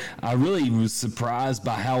there. I really was surprised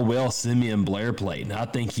by how well Simeon Blair played. I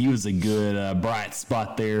think he was a good bright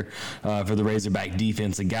spot there for the Razorback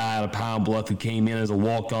defense. A guy out of Pine Bluff who came in as a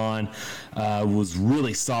walk-on, was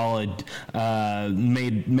really solid,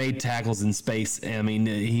 made tackles in space.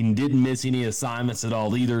 He didn't miss any assignments at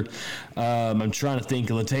all either. I'm trying to think.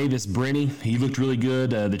 Latavius Brenny, he looked really good.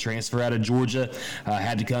 The transfer out of Georgia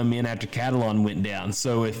had to come in after Catalon went down.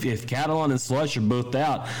 So if Catalon and Slush are both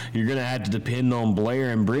out, you're going to have to depend on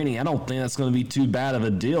Blair and Brenny. I don't think that's going to be too bad of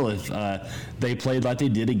a deal if they played like they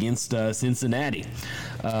did against Cincinnati.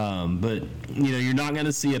 But you're not going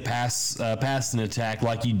to see a passing attack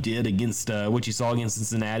like you did against what you saw against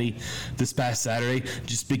Cincinnati this past Saturday,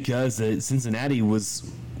 just because Cincinnati was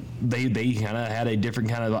they kind of had a different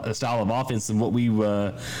kind of style of offense than what we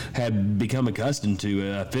had become accustomed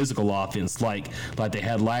to, a physical offense like they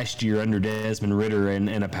had last year under Desmond Ridder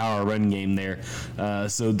and a power run game there.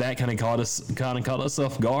 So that kind of caught us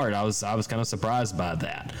off guard. I was kind of surprised by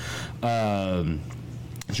that.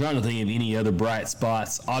 I'm trying to think of any other bright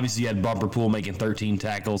spots. Obviously, you had Bumper Pool making 13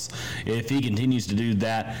 tackles. If he continues to do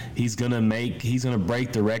that, he's gonna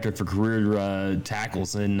break the record for career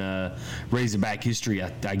tackles in Razorback history.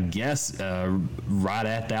 I guess right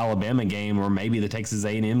at the Alabama game or maybe the Texas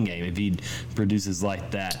A&M game if he produces like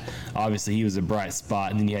that. Obviously, he was a bright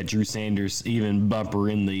spot. And then you had Drew Sanders. Even Bumper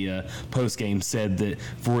in the post game said that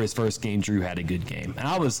for his first game, Drew had a good game.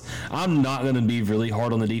 I'm not gonna be really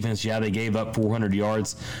hard on the defense. Yeah, they gave up 400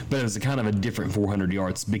 yards. But it was a kind of a different 400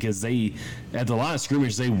 yards because at the line of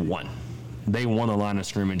scrimmage, they won. They won the line of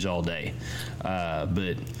scrimmage all day.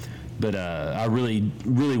 But I really,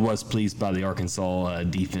 really was pleased by the Arkansas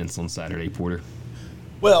defense on Saturday, Porter.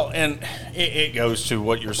 Well, and it goes to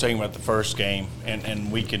what you're saying about the first game, and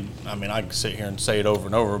I can sit here and say it over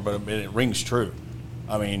and over, but it rings true.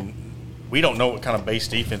 We don't know what kind of base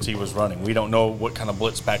defense he was running. We don't know what kind of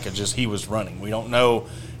blitz packages he was running. We don't know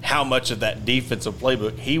how much of that defensive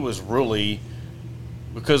playbook he was really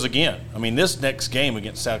 – because, again, I mean, this next game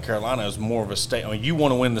against South Carolina is more of a state – I mean, you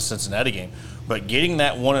want to win the Cincinnati game, but getting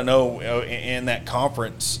that 1-0 in that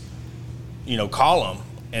conference, column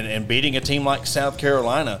and beating a team like South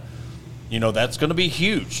Carolina, that's going to be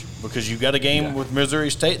huge because you've got a game with Missouri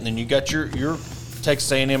State and then you got your Texas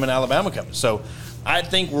A&M and Alabama coming. So – I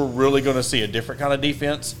think we're really going to see a different kind of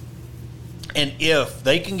defense. And if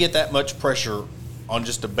they can get that much pressure on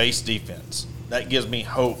just a base defense, that gives me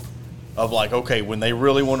hope of like, okay, when they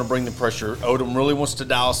really want to bring the pressure, Odom really wants to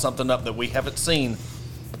dial something up that we haven't seen,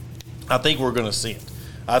 I think we're going to see it.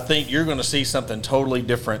 I think you're going to see something totally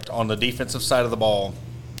different on the defensive side of the ball,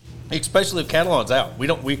 especially if Catalon's out. We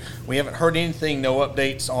haven't heard anything, no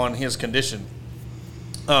updates on his condition.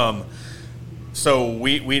 So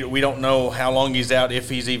we don't know how long he's out, if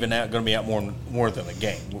he's even going to be out more than a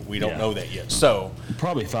game. We don't know that yet. So we'll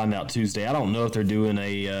probably find out Tuesday. I don't know if they're doing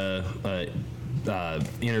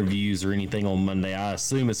interviews or anything on Monday. I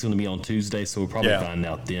assume it's going to be on Tuesday, so we'll probably find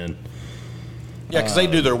out then. Yeah, because they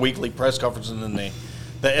do their weekly press conference, and then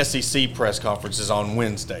the SEC press conference is on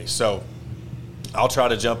Wednesday. So I'll try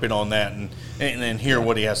to jump in on that and hear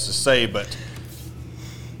what he has to say, but.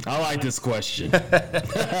 I like this question.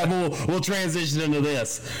 We'll transition into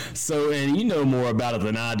this. So, and you know more about it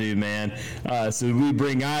than I do, man. So we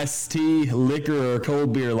bring iced tea, liquor, or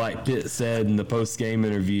cold beer, like Pitt said in the post-game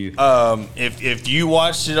interview. If you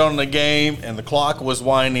watched it on the game and the clock was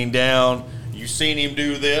winding down, you seen him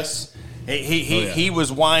do this. He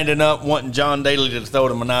was winding up, wanting John Daly to throw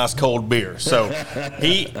him a nice cold beer. So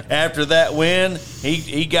after that win,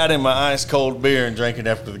 he got him an ice cold beer and drank it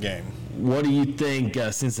after the game. What do you think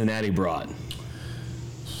Cincinnati brought?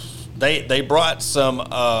 They brought some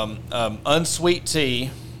unsweet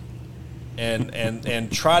tea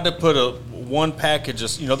and tried to put one package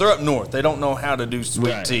of, they're up north. They don't know how to do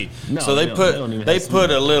sweet tea. No, so they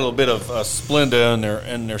put a little bit of Splenda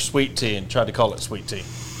in their sweet tea and tried to call it sweet tea.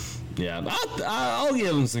 Yeah, I'll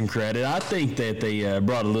give them some credit. I think that they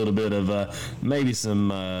brought a little bit of maybe some,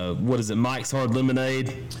 Mike's Hard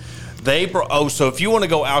Lemonade. So if you want to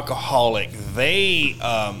go alcoholic, they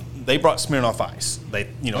brought Smirnoff Ice.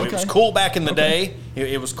 It was cool back in the day.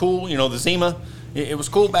 It was cool, the Zima. It was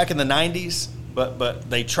cool back in the 90s, but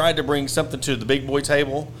they tried to bring something to the big boy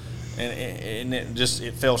table, and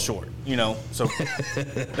it fell short, So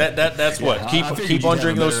that's what. Keep on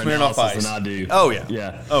drinking those Smirnoff Ice. I do. Oh yeah.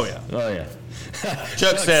 Yeah. Oh yeah. Oh yeah.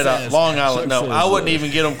 Chuck said Long Island. No, I wouldn't even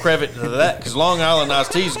get them credit for that because Long Island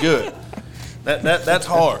iced tea's good. That's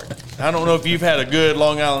hard. I don't know if you've had a good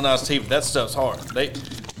Long Island iced tea, but that stuff's hard.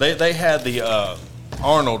 They had the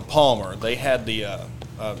Arnold Palmer. They had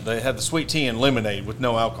the sweet tea and lemonade with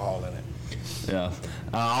no alcohol in it. Yeah,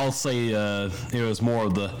 I'll say it was more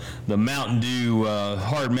of the Mountain Dew,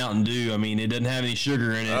 hard Mountain Dew. I mean, it doesn't have any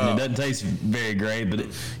sugar in it, and it doesn't taste very great. But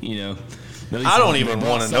I don't even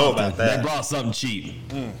want to know about that. They brought something cheap.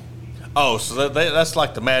 Oh, so that's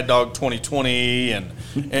like the Mad Dog 2020 and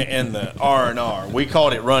the R&R. We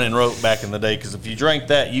called it Running Rope back in the day because if you drank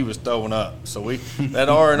that, you was throwing up. So that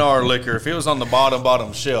R&R liquor, if it was on the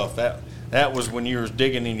bottom shelf, that was when you were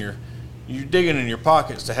digging in your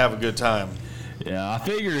pockets to have a good time. Yeah, I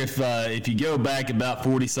figure if you go back about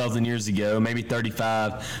 40-something years ago, maybe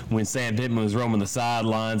 35, when Sam Pittman was roaming the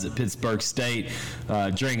sidelines at Pittsburgh State,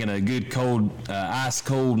 drinking a good cold, ice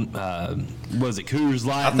cold, was it Coors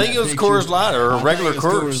Light? I think it was Coors Light or a regular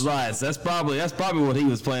Coors Light. So that's probably what he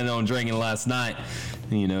was planning on drinking last night.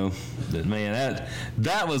 But man,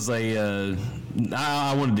 that was I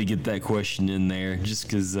wanted to get that question in there just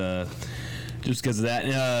because of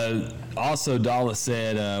that. Also, Dallas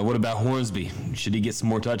said, what about Hornsby? Should he get some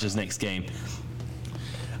more touches next game?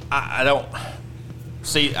 I don't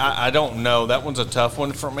know. That one's a tough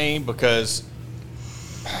one for me because,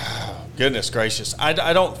 goodness gracious, I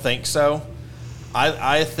don't think so.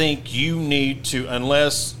 I think you need to,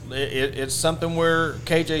 unless it's something where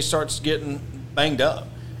KJ starts getting banged up.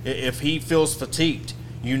 If he feels fatigued,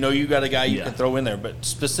 you got a guy you can throw in there. But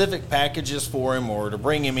specific packages for him or to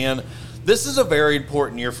bring him in, this is a very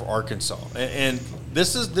important year for Arkansas, and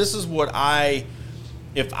this is what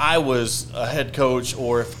if I was a head coach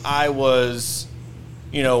or if I was,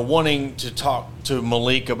 wanting to talk to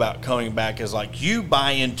Malik about coming back, is like, you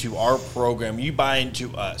buy into our program, you buy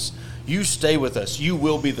into us, you stay with us, you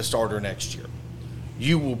will be the starter next year.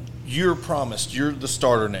 You're promised you're the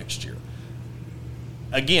starter next year.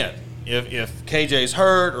 Again, if KJ's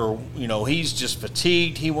hurt or he's just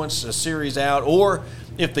fatigued, he wants a series out, or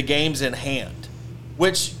if the game's in hand,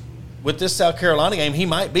 which with this South Carolina game he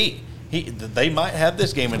might be. they might have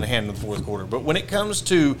this game in the hand in the fourth quarter. But when it comes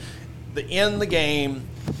to the end of the game,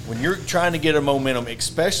 when you're trying to get a momentum,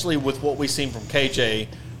 especially with what we've seen from KJ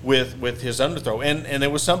with his underthrow, and there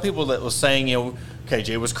was some people that was saying,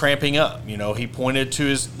 KJ was cramping up. He pointed to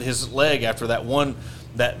his leg after that one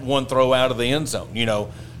throw out of the end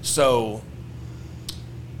zone. So.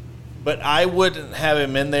 But I wouldn't have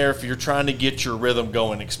him in there if you're trying to get your rhythm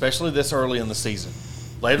going, especially this early in the season.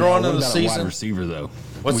 Later on in the season, wide receiver though.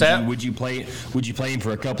 What's that? Would you play him for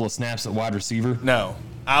a couple of snaps at wide receiver? No,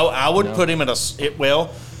 I would put him in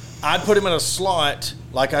I'd put him in a slot,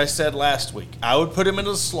 like I said last week. I would put him in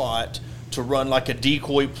a slot to run like a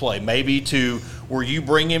decoy play, maybe to where you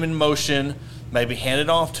bring him in motion, maybe hand it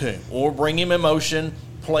off to him, or bring him in motion,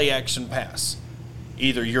 play action pass.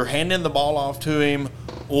 Either you're handing the ball off to him,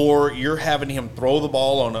 or you're having him throw the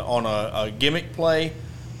ball on a gimmick play.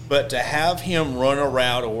 But to have him run a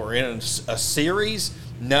route or in a series,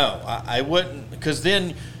 no, I wouldn't. Because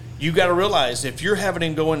then you got to realize if you're having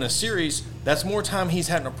him go in a series, that's more time he's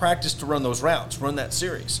having to practice to run those routes, run that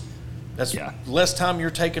series. That's less time you're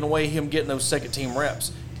taking away him getting those second-team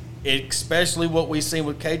reps, especially what we've seen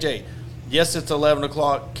with KJ. Yes, it's 11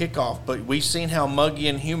 o'clock kickoff, but we've seen how muggy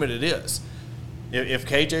and humid it is. If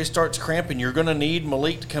KJ starts cramping, you're going to need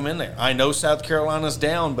Malik to come in there. I know South Carolina's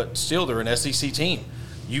down, but still they're an SEC team.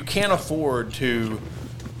 You can't afford to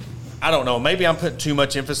 – I don't know. Maybe I'm putting too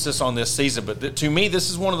much emphasis on this season, but to me this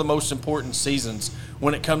is one of the most important seasons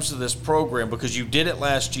when it comes to this program because you did it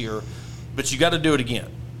last year, but you got to do it again.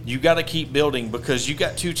 You got to keep building because you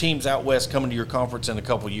got two teams out west coming to your conference in a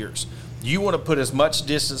couple years. You want to put as much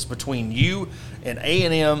distance between you and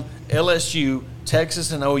A&M, LSU,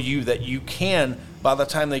 Texas, and OU that you can by the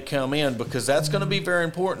time they come in because that's going to be very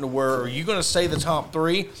important to where are you going to stay the top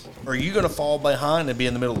three or are you going to fall behind and be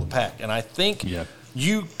in the middle of the pack? And I think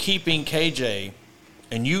you keeping KJ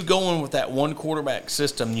and you going with that one quarterback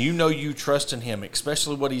system, you trust in him,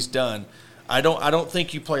 especially what he's done. I don't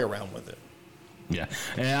think you play around with it. Yeah,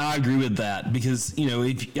 and I agree with that because, I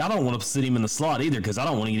don't want to sit him in the slot either because I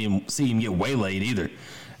don't want to see him get waylaid either.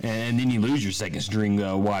 And then you lose your second-string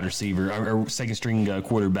wide receiver or second-string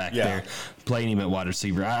quarterback there, playing him at wide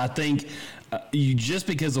receiver. I think you just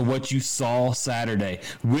because of what you saw Saturday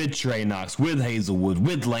with Trey Knox, with Hazelwood,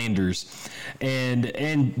 with Landers, and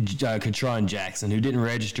Katron Jackson, who didn't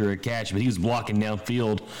register a catch, but he was blocking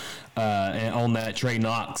downfield on that Trey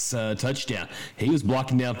Knox touchdown. He was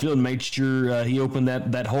blocking downfield and made sure he opened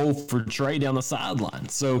that hole for Trey down the sideline.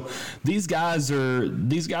 So these guys are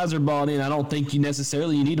bought in. I don't think you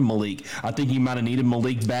need a Malik. I think you might have needed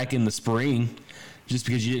Malik back in the spring just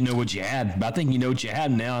because you didn't know what you had. But I think you know what you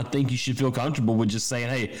had now. I think you should feel comfortable with just saying,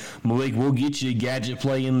 hey, Malik, we'll get you a gadget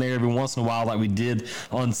play in there every once in a while like we did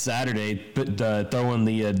on Saturday, but throwing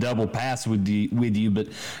the double pass with you. But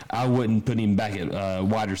I wouldn't put him back at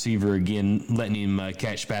wide receiver again, letting him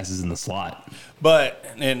catch passes in the slot. But,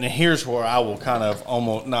 and here's where I will kind of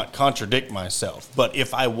almost not contradict myself, but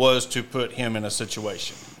if I was to put him in a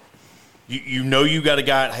situation, you got a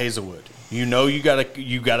guy at Hazelwood. You got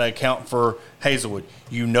to account for Hazelwood.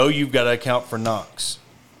 You've got to account for Knox.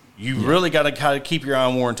 You really got to kind of keep your eye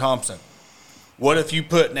on Warren Thompson. What if you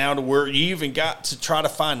put now to where you even got to try to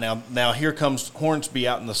find now here comes Hornsby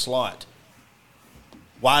out in the slot.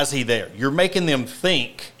 Why is he there? You're making them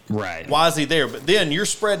think, right? Why is he there? But then you're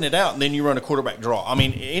spreading it out, and then you run a quarterback draw. I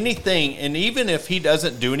mean, anything, and even if he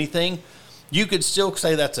doesn't do anything, you could still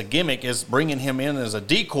say that's a gimmick, is bringing him in as a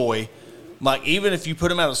decoy. Like, even if you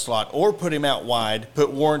put him out of the slot or put him out wide, put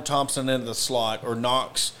Warren Thompson into the slot or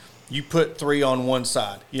Knox, you put three on one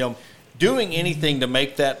side. Doing anything to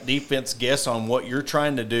make that defense guess on what you're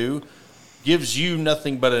trying to do gives you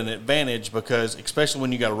nothing but an advantage because, especially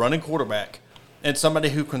when you got a running quarterback and somebody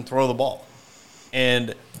who can throw the ball.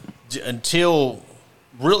 And until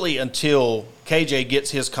KJ gets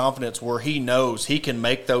his confidence where he knows he can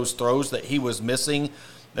make those throws that he was missing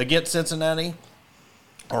against Cincinnati,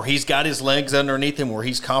 or he's got his legs underneath him where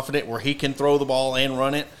he's confident where he can throw the ball and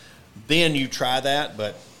run it, then you try that.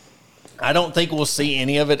 But I don't think we'll see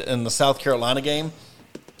any of it in the South Carolina game.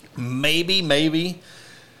 Maybe,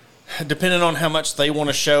 depending on how much they want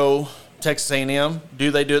to show Texas A&M,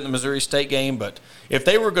 do they do it in the Missouri State game? But if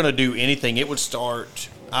they were going to do anything, it would start,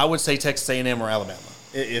 I would say Texas A&M or Alabama,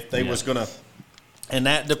 if they was going to. And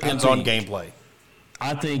that depends on gameplay.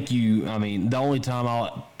 I think the only time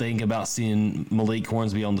I'll think about seeing Malik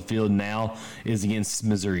Hornsby on the field now is against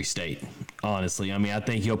Missouri State. Honestly, I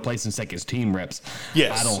think he'll play some second team reps.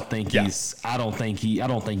 Yes. I don't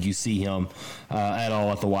think you see him at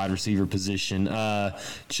all at the wide receiver position.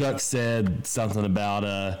 Chuck said something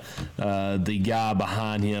about the guy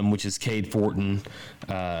behind him, which is Cade Fortin.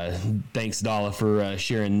 Thanks, Dalla, for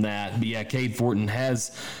sharing that. But yeah, Cade Fortin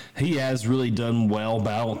has really done well,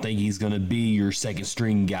 but I don't think he's going to be your second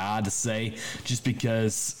string guy to say, just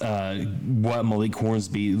because what Malik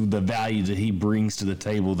Hornsby, the value that he brings to the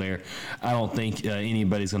table there. I don't think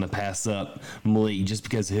anybody's going to pass up Malik just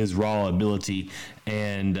because of his raw ability,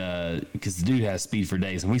 and because the dude has speed for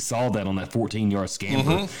days, and we saw that on that 14-yard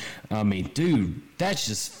scamper. Dude, that's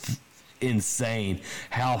just insane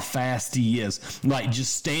how fast he is, like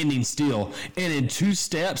just standing still, and in 2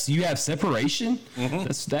 steps you have separation.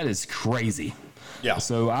 That is crazy. Yeah.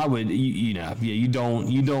 So I would, you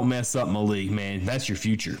don't mess up Malik, man. That's your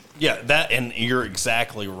future. Yeah, and you're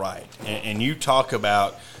exactly right. And you talk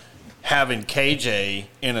about having KJ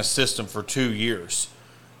in a system for 2 years.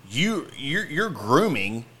 You're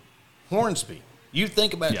grooming Hornsby. You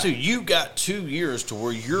think about it too. You got 2 years to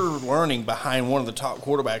where you're learning behind one of the top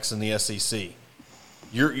quarterbacks in the SEC.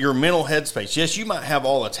 Your mental headspace. Yes, you might have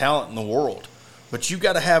all the talent in the world, but you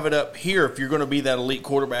got to have it up here if you're going to be that elite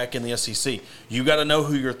quarterback in the SEC. You got to know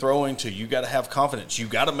who you're throwing to. You got to have confidence. You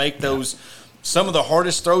got to make those. Some of the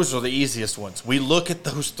hardest throws are the easiest ones. We look at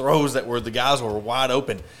those throws that were the guys were wide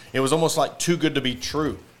open. It was almost like too good to be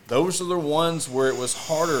true. Those are the ones where it was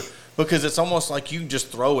harder because it's almost like you just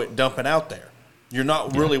throw it, dump it out there. You're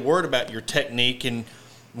not really worried about your technique and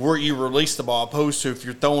where you release the ball, opposed to if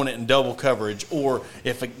you're throwing it in double coverage, or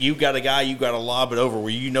if you got a guy you got to lob it over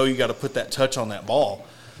where you got to put that touch on that ball.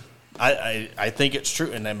 I think it's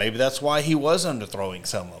true, and then maybe that's why he was underthrowing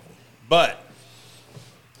some of them. But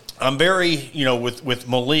I'm very, with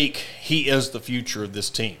Malik, he is the future of this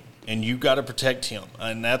team, and you got to protect him,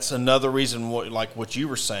 and that's another reason, like what you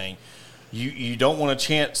were saying, you don't want to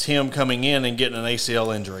chance him coming in and getting an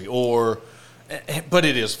ACL injury or. But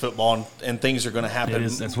it is football, and things are going to happen.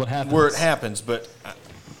 That's what happens. Where it happens, but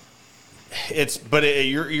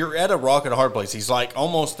you're at a rock and a hard place. He's like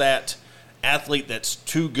almost that athlete that's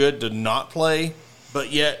too good to not play,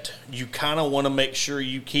 but yet you kind of want to make sure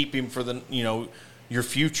you keep him for the your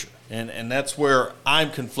future, and that's where I'm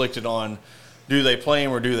conflicted on. Do they play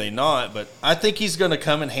him or do they not? But I think he's going to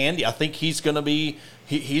come in handy. I think he's going to be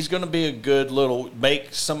he's going to be a good little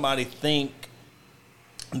make somebody think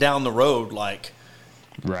down the road, like,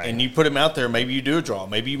 right. And you put him out there, maybe you do a draw,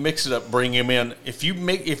 maybe you mix it up, bring him in. If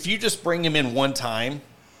you just bring him in one time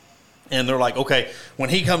and they're like, okay, when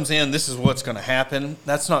he comes in, this is what's going to happen,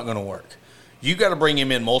 that's not going to work. You got to bring him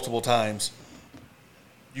in multiple times.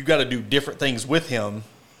 You got to do different things with him.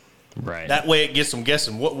 Right. That way it gets them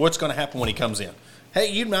guessing what's going to happen when he comes in. Hey,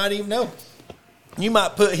 you might even know. You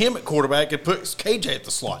might put him at quarterback and put KJ at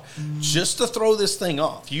the slot just to throw this thing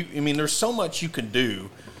off. There's so much you can do.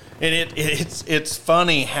 And it's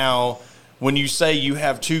funny how when you say you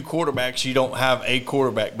have 2 quarterbacks, you don't have a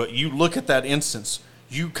quarterback. But you look at that instance,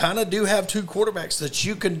 you kind of do have 2 quarterbacks that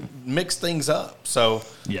you can mix things up. So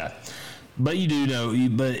yeah. But you do know,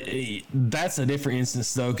 but that's a different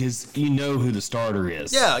instance, though, because you know who the starter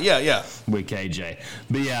is. Yeah. With KJ.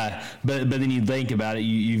 But, yeah, but then you think about it,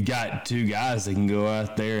 you've got 2 guys that can go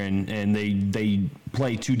out there and they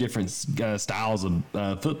play 2 different styles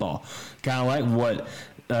of football. Kind of like what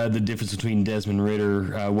the difference between Desmond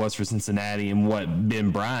Ridder was for Cincinnati and what Ben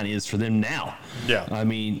Bryant is for them now. Yeah.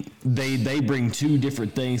 They bring 2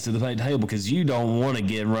 different things to the table because you don't want to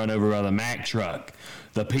get run over by the Mack truck.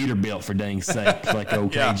 The Peterbilt, for dang sake, like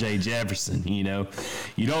old KJ Jefferson. You don't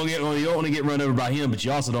want to get run over by him, but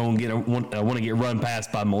you also don't want to get run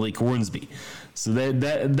past by Malik Hornsby. So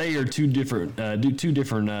they are two different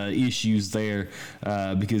issues there,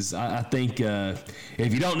 because I think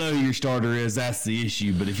if you don't know who your starter is, that's the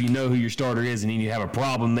issue. But if you know who your starter is and you have a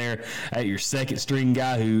problem there at your second string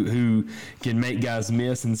guy who can make guys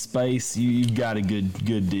miss in space, you've got a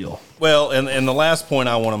good deal. Well, and the last point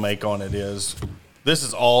I want to make on it is, this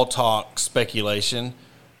is all talk, speculation,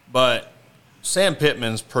 but Sam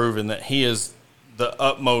Pittman's proven that he is the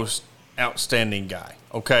utmost outstanding guy,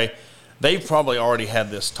 okay? They've probably already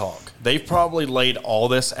had this talk. They've probably laid all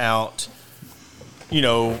this out.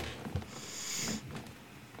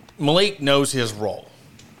 Malik knows his role.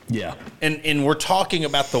 Yeah. And we're talking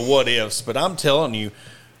about the what-ifs, but I'm telling you,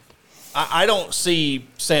 I don't see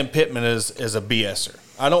Sam Pittman as a BSer.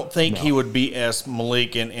 I don't think he would BS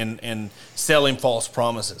Malik and sell him false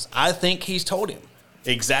promises. I think he's told him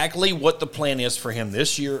exactly what the plan is for him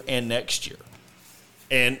this year and next year.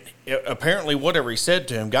 And apparently whatever he said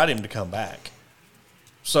to him got him to come back.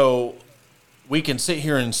 So we can sit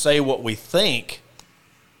here and say what we think,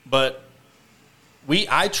 but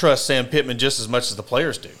I trust Sam Pittman just as much as the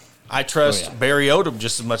players do. I trust Barry Odom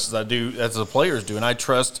just as much as the players do, and I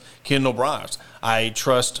trust Kendall Bryce. I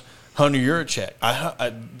trust Hunter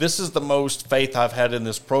Yurachek. This is the most faith I've had in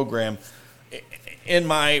this program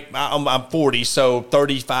I'm 40, so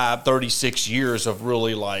 35, 36 years of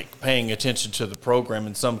really like paying attention to the program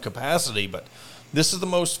in some capacity. But this is the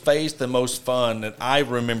most faith, the most fun that I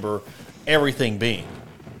remember everything being.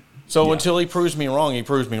 So until he proves me wrong, he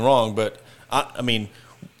proves me wrong. But I mean,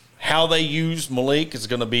 how they use Malik is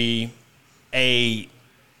going to be a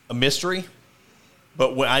mystery.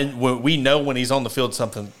 But when we know when he's on the field,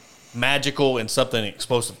 something magical and something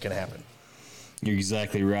explosive can happen. You're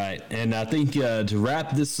exactly right. And I think to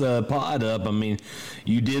wrap this pod up, I mean,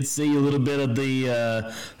 you did see a little bit of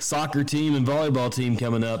the soccer team and volleyball team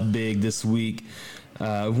coming up big this week.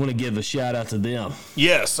 I want to give a shout-out to them.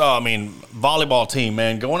 Yes. I mean, volleyball team,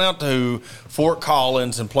 man, going out to Fort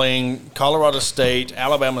Collins and playing Colorado State,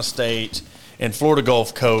 Alabama State, and Florida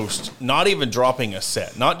Gulf Coast, not even dropping a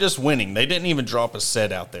set, not just winning. They didn't even drop a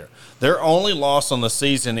set out there. Their only loss on the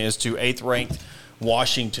season is to 8th-ranked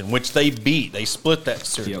Washington, which they beat. They split that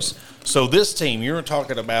series. Yep. So this team, you're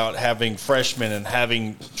talking about having freshmen and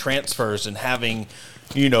having transfers and having,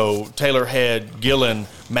 Taylor Head, Gillen,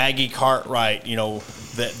 Maggie Cartwright,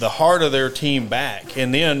 the heart of their team back.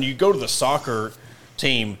 And then you go to the soccer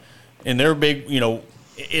team, and they're big,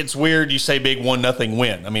 it's weird you say big 1-0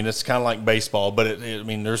 win. I mean, it's kind of like baseball, but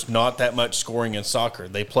there's not that much scoring in soccer.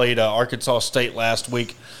 They played Arkansas State last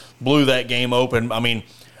week, blew that game open. I mean,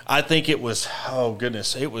 I think it was,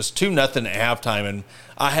 it was 2-0 at halftime, and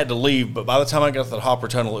I had to leave. But by the time I got to the Hopper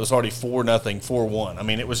Tunnel, it was already 4-0, 4-1. I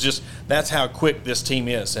mean, it was just, that's how quick this team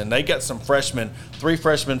is. And they got some freshmen, 3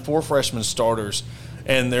 freshmen, 4 freshman starters.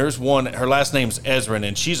 And there's one, her last name's Ezrin,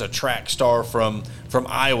 and she's a track star from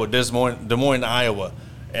Iowa, Des Moines, Iowa.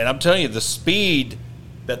 And I'm telling you, the speed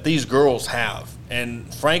that these girls have.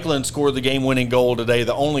 And Franklin scored the game-winning goal today,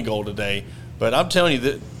 the only goal today. But I'm telling you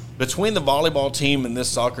that between the volleyball team and this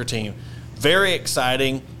soccer team, very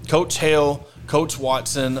exciting. Coach Hale, Coach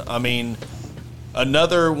Watson, I mean,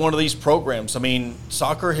 another one of these programs. I mean,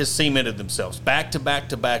 soccer has cemented themselves.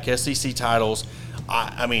 Back-to-back-to-back SEC titles.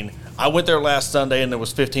 I mean, I went there last Sunday and there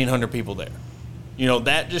was 1,500 people there.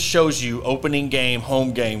 That just shows you opening game,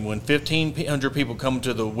 home game, when 1,500 people come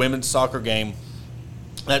to the women's soccer game,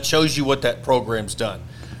 that shows you what that program's done.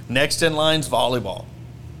 Next in line's volleyball.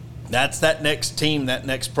 That's that next team, that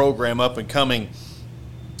next program up and coming.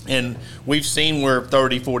 And we've seen where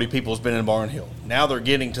 30, 40 people has been in Barnhill. Now they're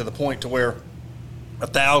getting to the point to where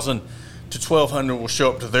 1,000 to 1,200 will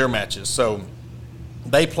show up to their matches. So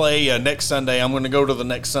they play next Sunday. I'm going to go to the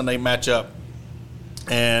next Sunday matchup.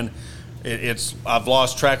 And I've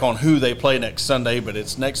lost track on who they play next Sunday, but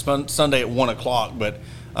it's next Sunday at 1 o'clock. But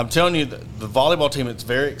I'm telling you, the volleyball team, it's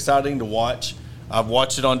very exciting to watch. I've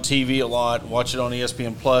watched it on TV a lot, watched it on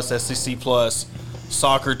ESPN+, SEC+,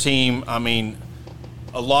 soccer team. I mean,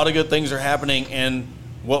 a lot of good things are happening, and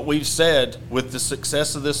what we've said with the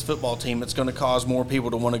success of this football team, it's going to cause more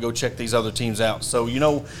people to want to go check these other teams out. So,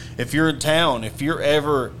 if you're in town, if you're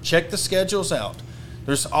ever, check the schedules out.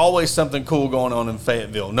 There's always something cool going on in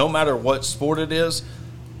Fayetteville. No matter what sport it is,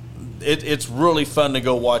 it's really fun to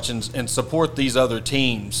go watch and support these other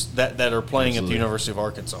teams that are playing at the University of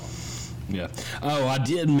Arkansas. Yeah. Oh, I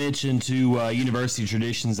did mention to University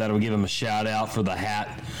Traditions that I would give them a shout out for the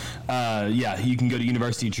hat. You can go to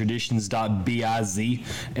universitytraditions.biz,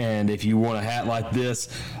 and if you want a hat like this,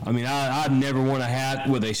 I mean, I've never worn a hat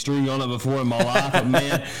with a string on it before in my life, but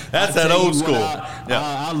man, that's that old school.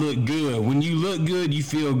 I look good. When you look good, you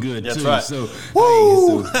feel good that's too. Right. So,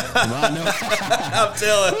 woo! I know. I'm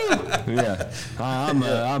telling. Yeah,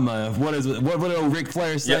 I'm a what is it? What did old Ric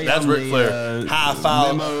Flair say? Yeah, that's Ric Flair. High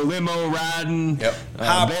file, limo riding. Yep.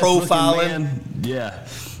 High profiling. Yeah.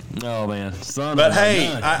 Oh man. But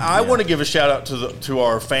hey, I want to give a shout out to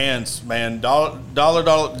our fans, man. Dollar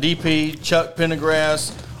DP, Chuck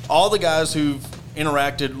Pendergrass, all the guys who've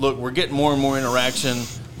interacted. Look, we're getting more and more interaction.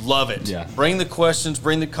 Love it. Yeah. Bring the questions,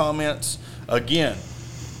 bring the comments. Again,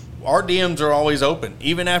 our DMs are always open.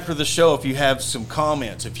 Even after the show, if you have some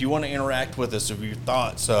comments, if you want to interact with us, if your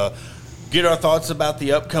thoughts, get our thoughts about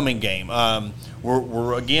the upcoming game.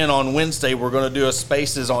 We're again on Wednesday. We're going to do a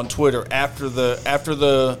Spaces on Twitter after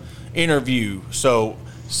the interview. So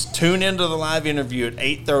tune into the live interview at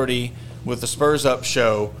 8:30 with the Spurs Up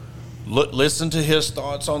show. Listen to his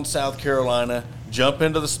thoughts on South Carolina. Jump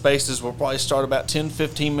into the Spaces. We'll probably start about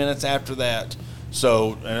 10-15 minutes after that.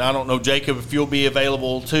 So, and I don't know, Jacob, if you'll be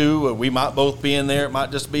available too. We might both be in there. It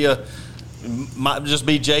might just be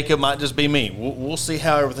Jacob, might just be me. We'll see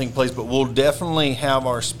how everything plays, but we'll definitely have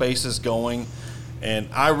our spaces going. And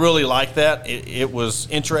I really like that. It was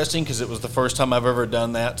interesting because it was the first time I've ever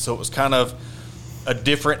done that. So it was kind of a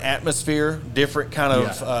different atmosphere, different kind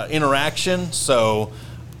of interaction. So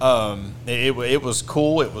it was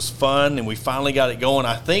cool. It was fun, and we finally got it going.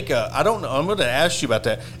 I think I don't know. I'm going to ask you about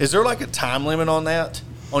that. Is there like a time limit on that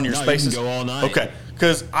on your spaces? You can go all night. Okay,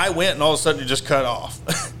 because I went and all of a sudden it just cut off.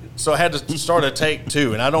 So I had to start a take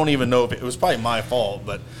 2, and I don't even know if it was probably my fault,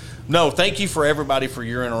 but. No, thank you for everybody for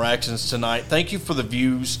your interactions tonight. Thank you for the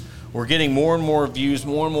views. We're getting more and more views,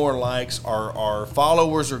 more and more likes. Our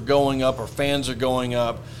followers are going up. Our fans are going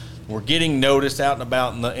up. We're getting noticed out and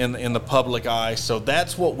about in the public eye. So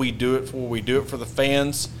that's what we do it for. We do it for the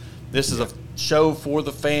fans. This is a show for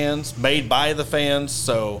the fans, made by the fans.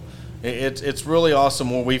 So it's really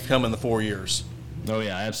awesome where we've come in the 4 years. Oh,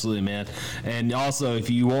 yeah, absolutely, man. And also,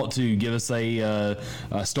 if you want to give us a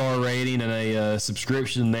star rating and a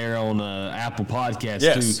subscription there on Apple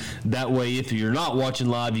Podcasts, too. That way, if you're not watching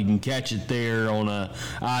live, you can catch it there on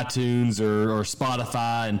iTunes or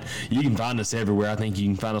Spotify, and you can find us everywhere. I think you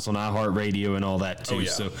can find us on iHeartRadio and all that, too. Oh,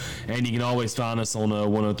 yeah. So, and you can always find us on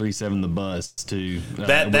 103.7 The Buzz, too.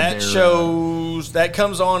 That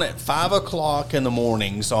comes on at 5 o'clock in the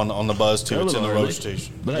mornings on the Buzz, too. It's in the road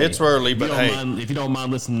station. It's early, but hey. If you don't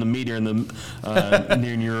mind listening to me during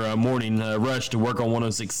during your morning rush to work on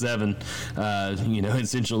 106.7, in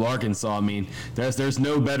Central Arkansas, I mean, there's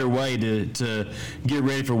no better way to get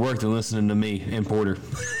ready for work than listening to me and Porter.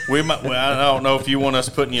 I don't know if you want us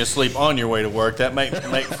putting you asleep on your way to work. That make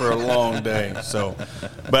for a long day. So,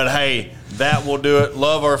 but hey, that will do it.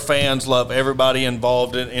 Love our fans. Love everybody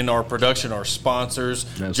involved in our production. Our sponsors,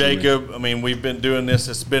 absolutely. Jacob. I mean, we've been doing this.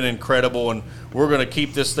 It's been incredible, and we're going to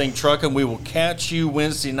keep this thing trucking. We will catch you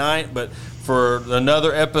Wednesday night, but for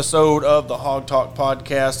another episode of the Hawg Talk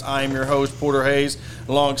Podcast, I am your host, Porter Hayes.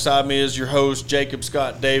 Alongside me is your host, Jacob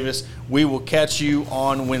Scott Davis. We will catch you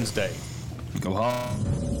on Wednesday. Go Hawg.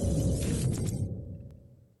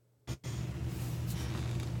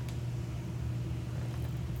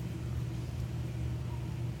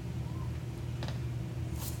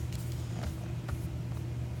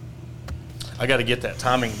 I got to get that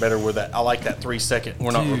timing better with that. I like that 3 second.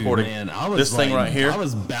 We're not recording. Man, this thing right here. I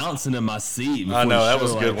was bouncing in my seat. I know, that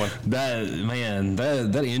was a good one.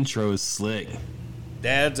 That intro is slick.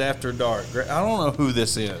 Dad's After Dark. I don't know who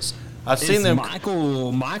this is. I've seen them.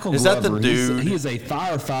 Michael Is Glover. that the dude? He is a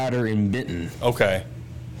firefighter in Benton. Okay.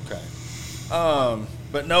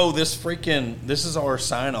 But no, this is our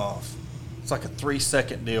sign off. It's like a 3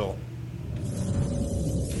 second deal.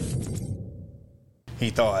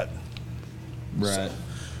 He thought. Right.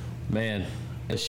 Man.